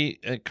analogy,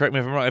 correct me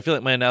if I'm wrong, I feel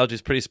like my analogy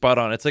is pretty spot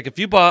on. It's like if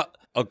you bought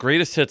a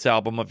greatest hits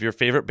album of your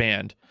favorite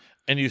band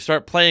and you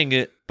start playing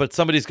it, but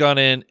somebody's gone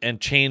in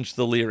and changed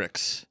the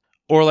lyrics,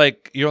 or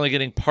like you're only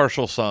getting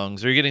partial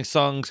songs, or you're getting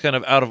songs kind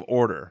of out of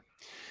order.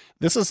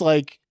 This is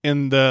like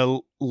in the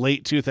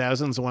late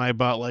 2000s when I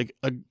bought like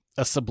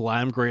a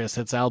Sublime greatest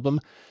hits album,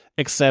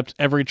 except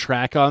every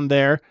track on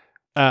there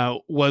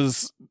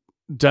was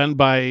done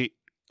by,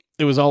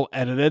 it was all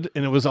edited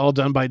and it was all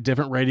done by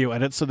different radio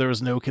edits, so there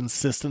was no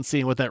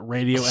consistency in what that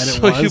radio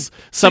edit was.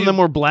 Some of them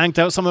were blanked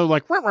out, some of them were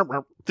like ruh, ruh,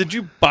 ruh. Did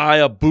you buy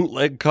a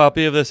bootleg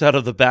copy of this out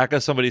of the back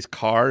of somebody's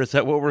car? Is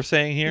that what we're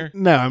saying here?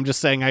 No, I'm just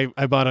saying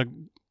I bought a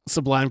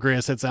Sublime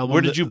greatest hits album.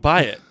 Where did you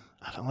buy it?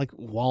 I don't know, like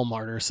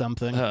Walmart or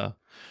something.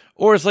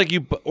 Or it's like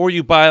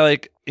you buy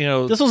like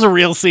This was a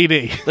real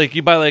CD. Like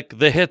you buy like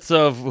the hits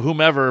of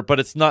whomever, but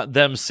it's not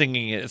them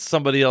singing it. It's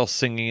somebody else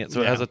singing it.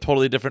 So it has a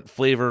totally different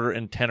flavor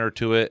and tenor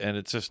to it. And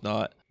it's just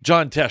not.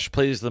 John Tesh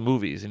plays the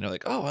movies and you're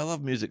like, oh, I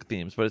love music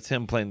themes, but it's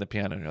him playing the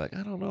piano. And you're like,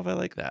 I don't know if I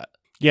like that.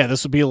 Yeah,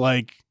 this would be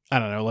like, I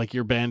don't know, like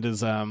your band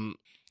is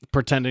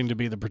pretending to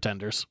be the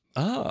Pretenders.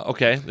 Oh,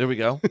 okay. There we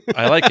go.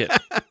 I like it.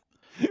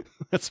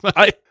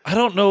 I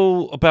don't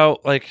know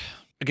about like,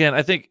 again,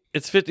 I think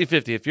it's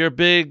 50-50. If you're a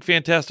big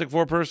Fantastic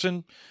Four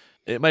person,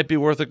 it might be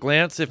worth a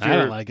glance. If you're, I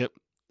don't like it.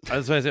 I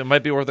was going to say it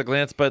might be worth a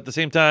glance, but at the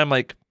same time,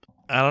 like,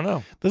 I don't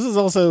know. This is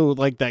also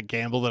like that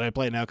gamble that I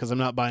play now because I'm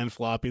not buying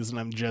floppies and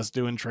I'm just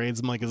doing trades.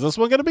 I'm like, is this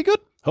one going to be good?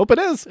 Hope it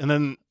is. And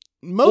then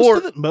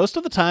most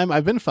of the time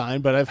I've been fine,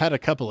 but I've had a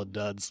couple of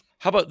duds.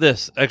 How about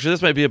this? Actually,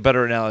 this might be a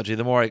better analogy.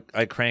 The more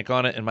I crank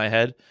on it in my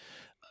head,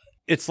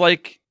 it's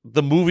like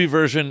the movie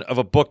version of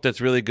a book that's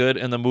really good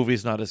and the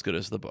movie's not as good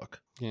as the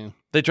book. Yeah.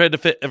 They tried to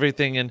fit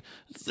everything in.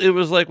 It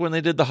was like when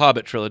they did the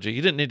Hobbit trilogy.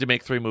 You didn't need to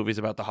make 3 movies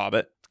about the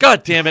Hobbit.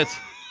 God damn it.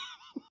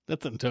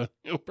 That's Antonio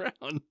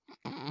Brown.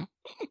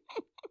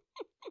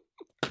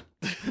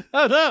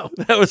 Oh, no.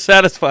 That was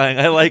satisfying.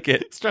 I like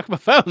it. Struck my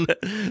phone.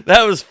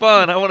 That was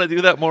fun. I want to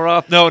do that more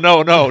often. No,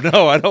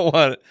 I don't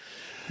want it.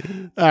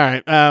 All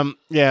right.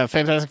 Yeah,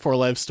 Fantastic Four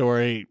Life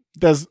Story.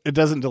 It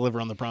doesn't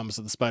deliver on the promise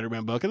of the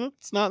Spider-Man book, and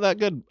it's not that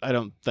good, I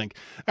don't think.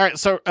 All right,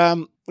 so we're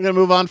going to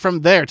move on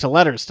from there to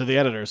letters to the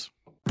editors.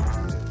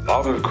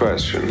 Lot of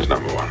questions,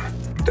 number one.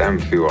 Damn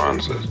few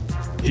answers.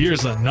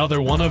 Here's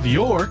another one of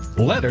your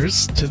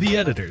letters to the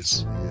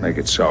editors. Make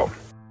it so.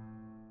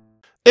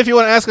 If you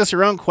want to ask us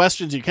your own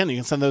questions, you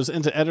can send those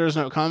into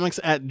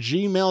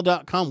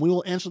editorsnotecomics@gmail.com. We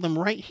will answer them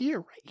right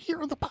here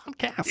on the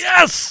podcast.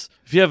 Yes!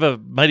 If you have a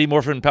Mighty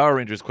Morphin Power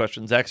Rangers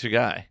question, Zach's your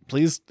guy.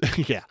 Please,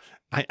 yeah.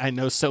 I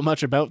know so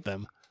much about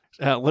them.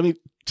 Let me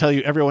tell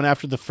you everyone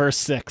after the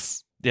first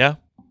 6. Yeah?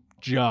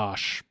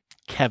 Josh,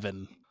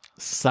 Kevin,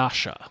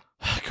 Sasha.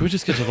 Can we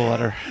just get to the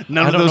letter?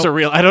 None of those are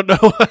real. I don't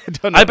know.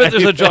 I bet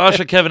there's a Josh,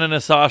 a Kevin, and a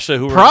Sasha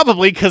who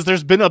probably because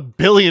there's been a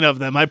billion of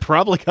them. I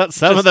probably got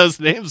some of those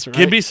names right.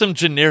 Give me some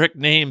generic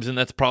names, and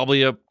that's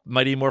probably a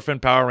Mighty Morphin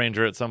Power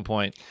Ranger at some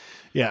point.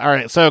 Yeah. All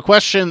right. So,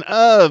 question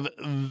of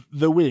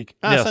the week.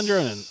 Yes. Send your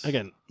own in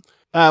again.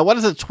 What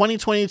is a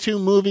 2022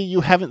 movie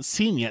you haven't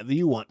seen yet that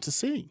you want to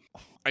see?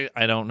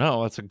 I don't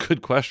know. That's a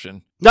good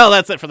question. No,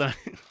 that's it for the.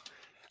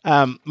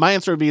 My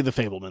answer would be The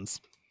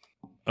Fabelmans.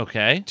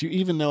 Okay. Do you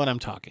even know what I'm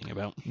talking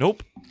about?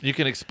 Nope. You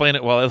can explain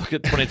it while I look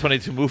at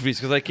 2022 movies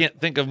because I can't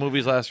think of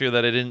movies last year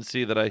that I didn't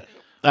see that I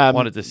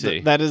wanted to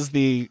see. That is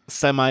the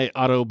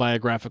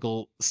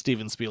semi-autobiographical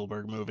Steven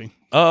Spielberg movie.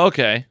 Oh,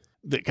 okay.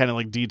 That kind of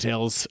like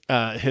details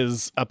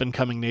his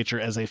up-and-coming nature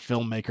as a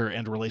filmmaker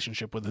and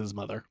relationship with his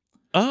mother.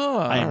 Oh,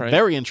 I am all right.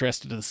 very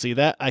interested to see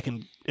that. I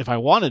can, if I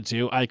wanted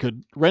to, I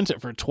could rent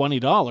it for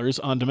 $20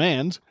 on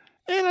demand,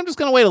 and I'm just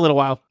going to wait a little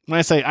while. When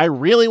I say I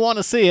really want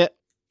to see it,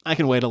 I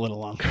can wait a little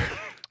longer.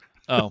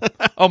 Oh,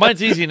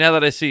 mine's easy now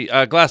that I see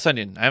Glass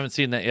Onion. I haven't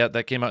seen that yet.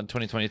 That came out in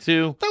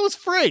 2022. That was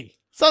free.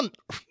 It's on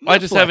Netflix. I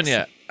just haven't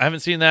yet. I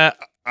haven't seen that.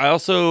 I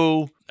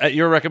also, at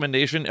your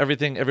recommendation,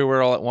 Everything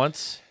Everywhere All at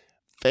Once.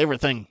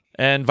 Favorite thing.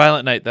 And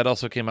Violent Night, that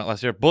also came out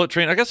last year. Bullet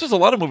Train. I guess there's a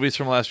lot of movies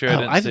from last year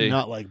I did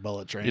not like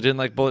Bullet Train. You didn't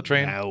like Bullet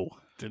Train? No,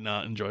 did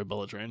not enjoy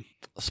Bullet Train.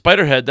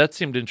 Spiderhead, that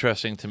seemed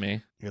interesting to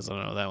me. I guess I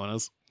don't know what that one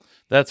is.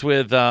 That's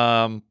with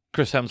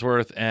Chris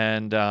Hemsworth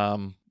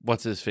and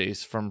what's his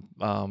face from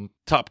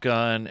Top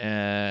Gun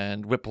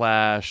and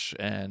Whiplash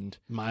and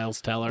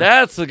Miles Teller.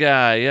 That's the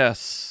guy,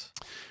 yes.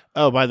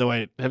 Oh, by the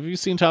way, have you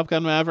seen Top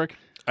Gun Maverick?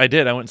 I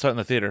did. I went and saw it in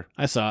the theater.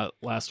 I saw it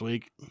last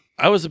week.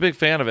 I was a big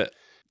fan of it.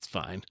 It's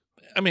fine.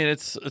 I mean,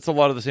 it's a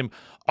lot of the same.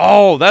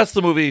 Oh, that's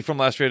the movie from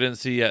last year I didn't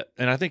see yet,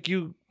 and I think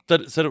you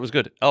said it was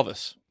good.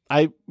 Elvis.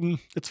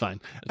 It's fine.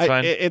 It's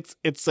fine.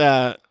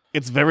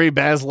 It's very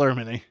Baz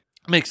Luhrmann-y.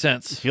 Makes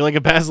sense. If you like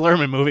a Baz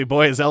Luhrmann movie,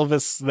 boy, is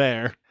Elvis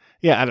there.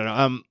 Yeah, I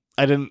don't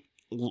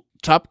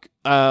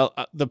know.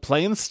 The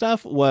plane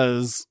stuff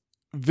was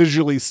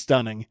visually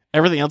stunning.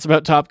 Everything else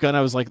about Top Gun,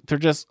 I was like,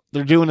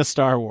 they're doing a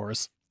Star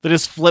Wars. They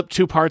just flip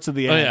 2 parts at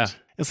the end. Yeah.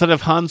 Instead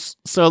of Han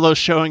Solo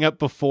showing up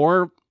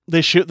before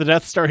they shoot the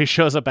Death Star, he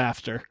shows up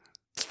after.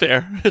 It's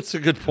fair. It's a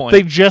good point.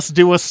 They just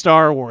do a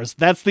Star Wars.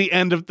 That's the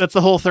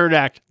whole third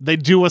act. They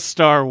do a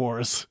Star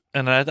Wars.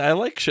 And I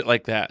like shit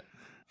like that.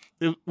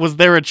 Was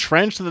there a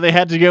trench that they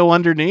had to go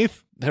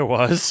underneath? There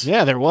was.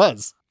 Yeah, there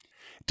was.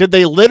 Did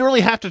they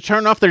literally have to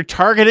turn off their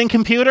targeting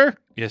computer?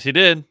 Yes, he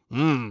did.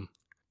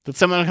 Did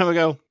someone come and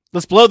go,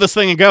 let's blow this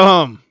thing and go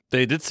home?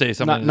 They did say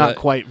something. Not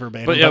quite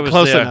verbatim, but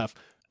close enough.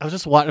 I was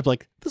just watching,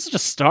 like, this is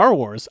just Star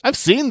Wars. I've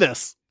seen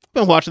this. I've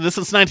been watching this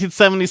since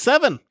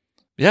 1977.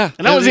 Yeah.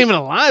 And I wasn't even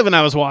alive when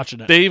I was watching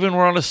it. They even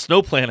were on a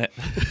snow planet.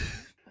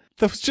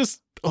 I was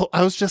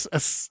just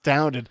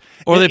astounded.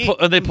 Or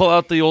they pull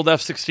out the old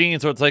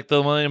F-16, so it's like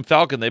the Millennium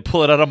Falcon. They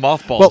pull it out of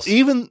mothballs. Well,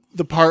 even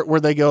the part where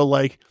they go,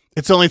 like,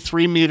 it's only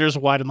 3 meters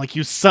wide. I'm like,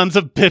 you sons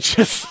of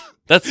bitches.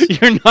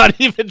 You're not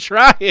even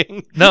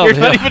trying. No, you're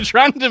not even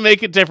trying to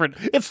make it different.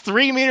 It's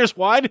 3 meters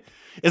wide.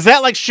 Is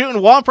that like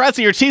shooting womp rats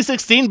at your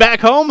T-16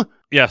 back home?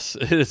 Yes,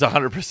 it is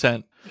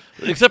 100%.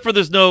 Except for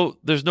there's no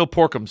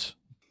Porkums.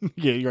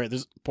 Yeah, you're right.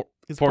 There's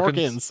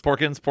Porkins.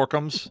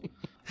 Porkums.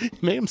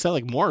 Made him sound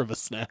like more of a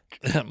snack.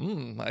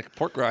 Like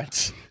pork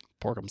rinds.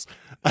 Porkums.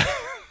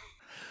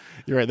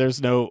 You're right.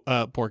 There's no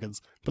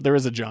Porkins, but there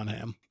is a John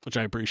Hamm, which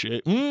I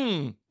appreciate.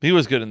 He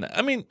was good in that.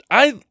 I mean,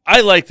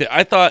 I liked it.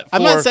 I thought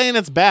I'm not saying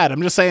it's bad.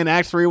 I'm just saying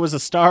Act 3 was a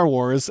Star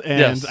Wars,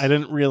 and I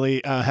didn't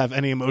really have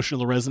any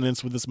emotional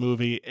resonance with this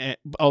movie,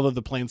 although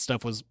the plane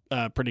stuff was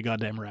pretty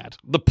goddamn rad.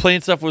 The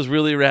plane stuff was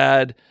really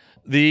rad.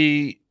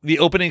 The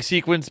opening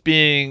sequence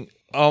being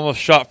almost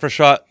shot for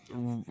shot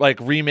like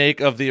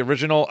remake of the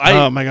original.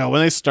 Oh my god,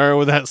 when they started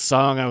with that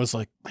song, I was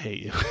like, I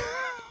hate you.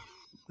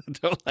 I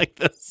don't like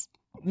this.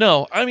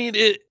 No, I mean,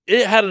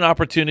 it had an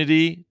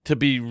opportunity to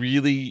be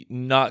really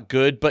not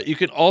good, but you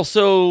can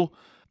also,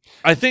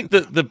 I think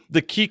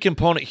the key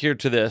component here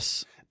to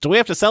this. Do we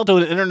have to sell to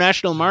an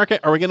international market?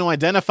 Are we going to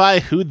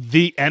identify who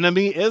the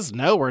enemy is?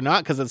 No, we're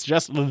not, because it's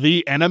just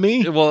the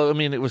enemy. Well, I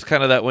mean, it was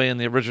kind of that way in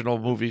the original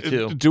movie,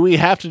 too. Do we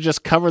have to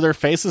just cover their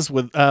faces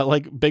with,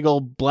 like, big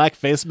old black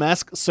face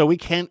masks so we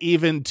can't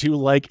even do,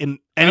 like,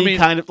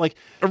 kind of, like,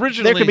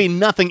 originally, there could be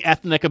nothing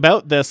ethnic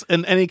about this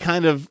in any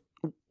kind of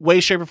way,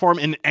 shape, or form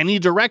in any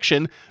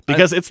direction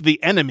because it's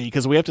the enemy,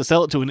 because we have to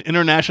sell it to an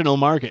international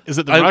market. Is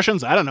it the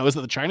Russians? I don't know. Is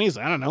it the Chinese?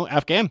 I don't know.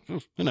 Afghan?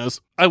 Who knows?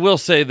 I will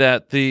say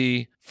that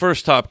the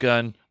first Top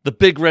Gun, the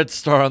big red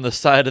star on the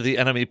side of the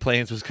enemy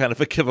planes was kind of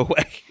a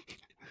giveaway.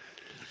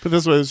 But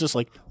this was just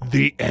like,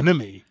 the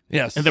enemy.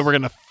 Yes. And then we're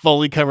going to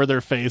fully cover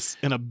their face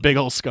in a big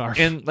old scarf.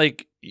 And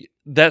like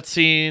that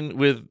scene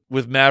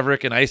with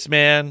Maverick and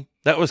Iceman,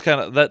 that was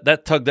kind of,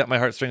 that tugged at my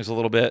heartstrings a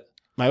little bit.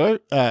 My wife,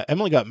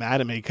 Emily got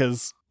mad at me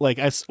because, like,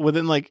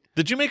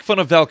 Did you make fun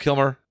of Val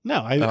Kilmer?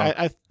 No,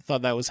 I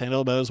thought that was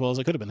handled about as well as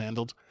it could have been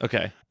handled.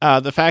 Okay.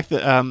 The fact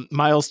that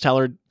Miles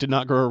Teller did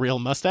not grow a real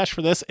mustache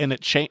for this, and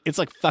it's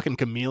like fucking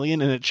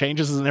chameleon, and it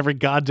changes in every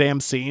goddamn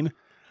scene,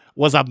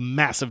 was a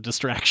massive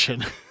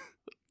distraction.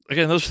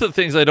 Again, those are the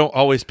things I don't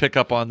always pick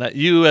up on. That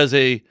you as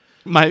a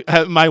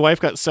my wife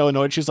got so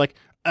annoyed. She's like,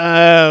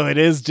 "Oh, it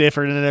is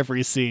different in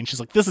every scene."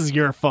 She's like, "This is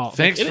your fault."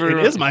 Thanks like, for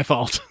it is my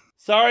fault.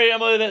 Sorry,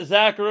 Emily, that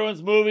Zach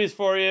ruins movies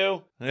for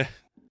you.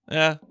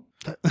 Yeah.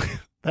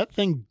 That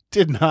thing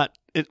did not.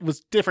 It was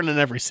different in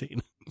every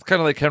scene. It's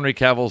kind of like Henry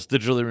Cavill's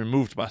digitally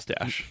removed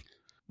mustache.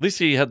 At least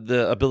he had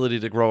the ability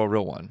to grow a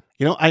real one.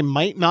 You know, I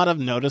might not have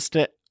noticed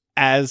it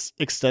as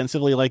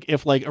extensively, like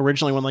if like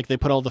originally when like they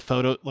put all the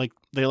photo, like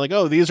they're like,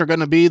 oh, these are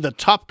going to be the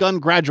Top Gun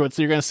graduates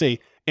that you're going to see.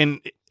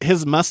 And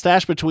his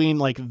mustache between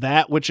like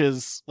that, which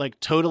is like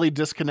totally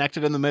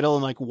disconnected in the middle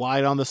and like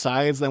wide on the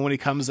sides. Then when he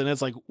comes in,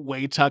 it's like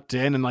way tucked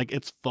in and like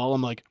it's full.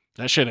 I'm like,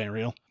 that shit ain't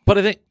real. But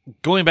I think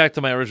going back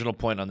to my original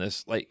point on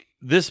this, like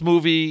this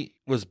movie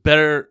was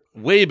better,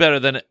 way better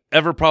than it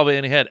ever probably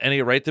had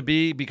any right to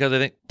be, because I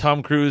think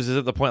Tom Cruise is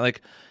at the point,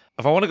 like,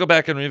 if I want to go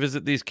back and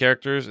revisit these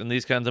characters in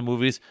these kinds of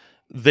movies,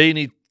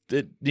 it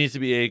needs to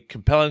be a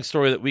compelling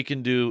story that we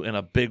can do in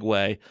a big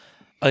way.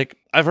 Like,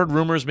 I've heard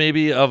rumors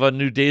maybe of a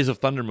new Days of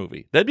Thunder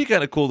movie. That'd be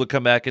kind of cool to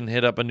come back and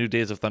hit up a new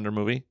Days of Thunder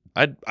movie.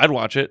 I'd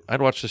watch it.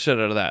 I'd watch the shit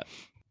out of that.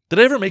 Did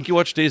I ever make you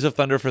watch Days of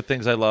Thunder for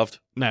things I loved?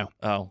 No.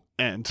 Oh.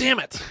 And damn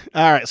it.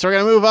 All right, so we're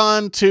going to move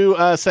on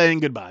to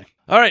saying goodbye.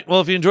 All right,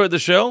 well, if you enjoyed the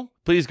show,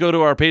 please go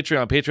to our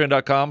Patreon,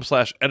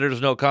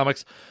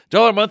 patreon.com/editorsnote-comics.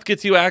 $1 a month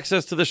gets you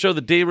access to the show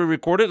the day we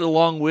record it,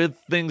 along with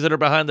things that are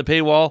behind the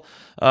paywall.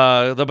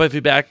 The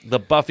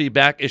Buffy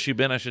back issue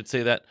bin, I should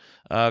say that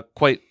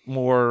quite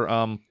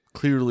more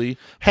clearly.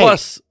 Hey,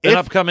 plus an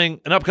upcoming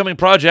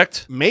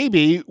project.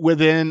 Maybe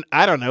within,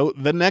 I don't know,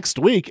 the next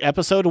week,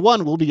 episode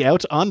 1 will be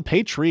out on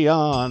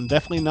Patreon.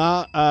 Definitely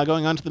not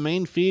going onto the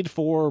main feed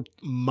for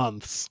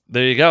months.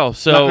 There you go.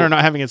 So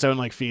not having its own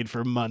like feed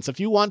for months. If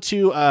you want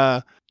to,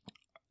 I'm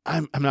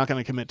not going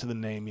to commit to the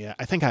name yet.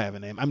 I think I have a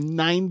name. I'm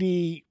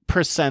 90%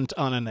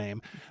 on a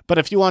name. But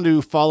if you want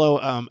to follow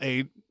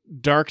a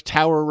Dark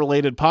Tower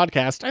related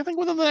podcast, I think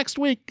within the next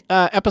week,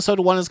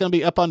 episode 1 is going to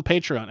be up on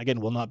Patreon.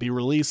 Again, will not be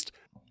released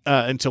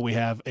until we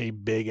have a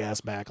big ass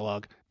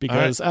backlog,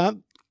 because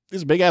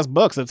these are big ass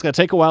books. It's going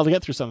to take a while to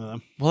get through some of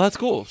them. Well, that's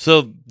cool.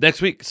 So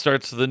next week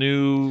starts the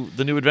new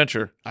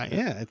adventure.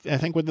 I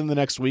think within the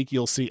next week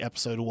you'll see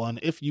episode 1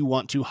 if you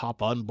want to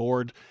hop on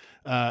board.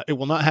 It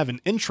will not have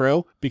an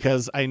intro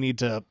because I need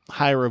to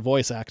hire a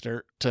voice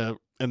actor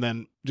and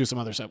then do some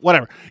other stuff.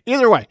 Whatever.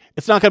 Either way,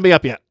 it's not going to be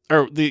up yet.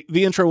 Or the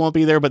intro won't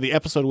be there, but the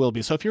episode will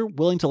be. So if you're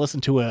willing to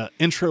listen to a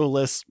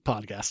intro-less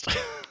podcast.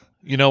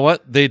 You know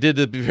what? They did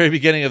at the very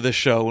beginning of this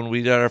show when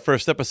we did our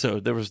first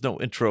episode. There was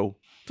no intro.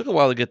 Took a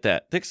while to get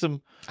that.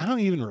 I don't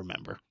even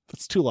remember.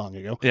 That's too long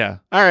ago. Yeah.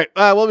 All right.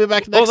 We'll be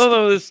back next. Oh,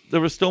 no. There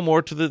was still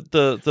more to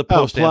the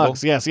post.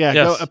 Plugs. Yes.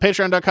 Go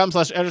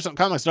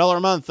patreon.com/editorsnote-comics, $1 a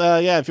month.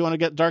 If you want to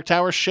get Dark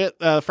Tower shit,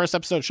 first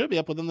episode should be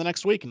up within the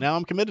next week. Now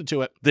I'm committed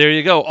to it. There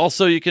you go.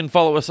 Also, you can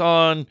follow us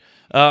on.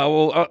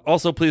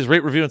 Also, please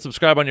rate, review, and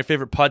subscribe on your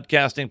favorite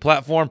podcasting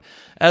platform,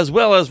 as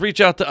well as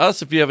reach out to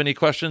us if you have any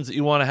questions that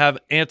you want to have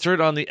answered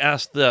on the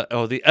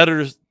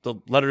the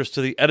letters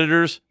to the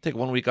editors. Take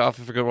 1 week off.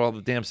 I forget what all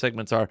the damn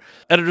segments are.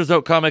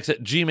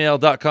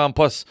 editorsnotecomics@gmail.com.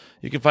 Plus,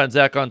 you can find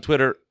Zach on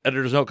Twitter,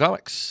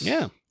 editorsnotecomics.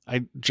 Yeah.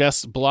 I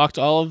just blocked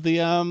all of the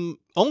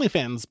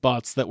OnlyFans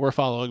bots that were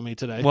following me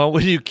today. Well,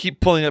 when you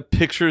keep pulling up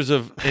pictures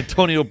of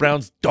Antonio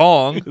Brown's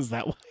dong, is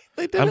that why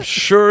they did I'm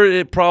sure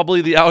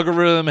the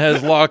algorithm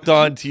has locked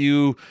on to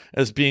you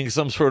as being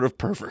some sort of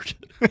pervert.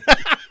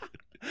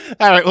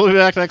 All right, we'll be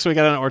back next week.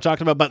 I don't know what we're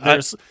talking about,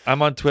 but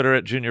I'm on Twitter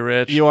at Junior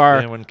Rich. You are.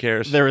 If anyone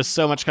cares. There is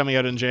so much coming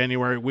out in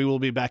January. We will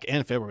be back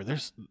in February.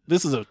 This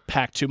is a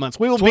packed 2 months.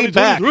 We will be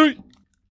back.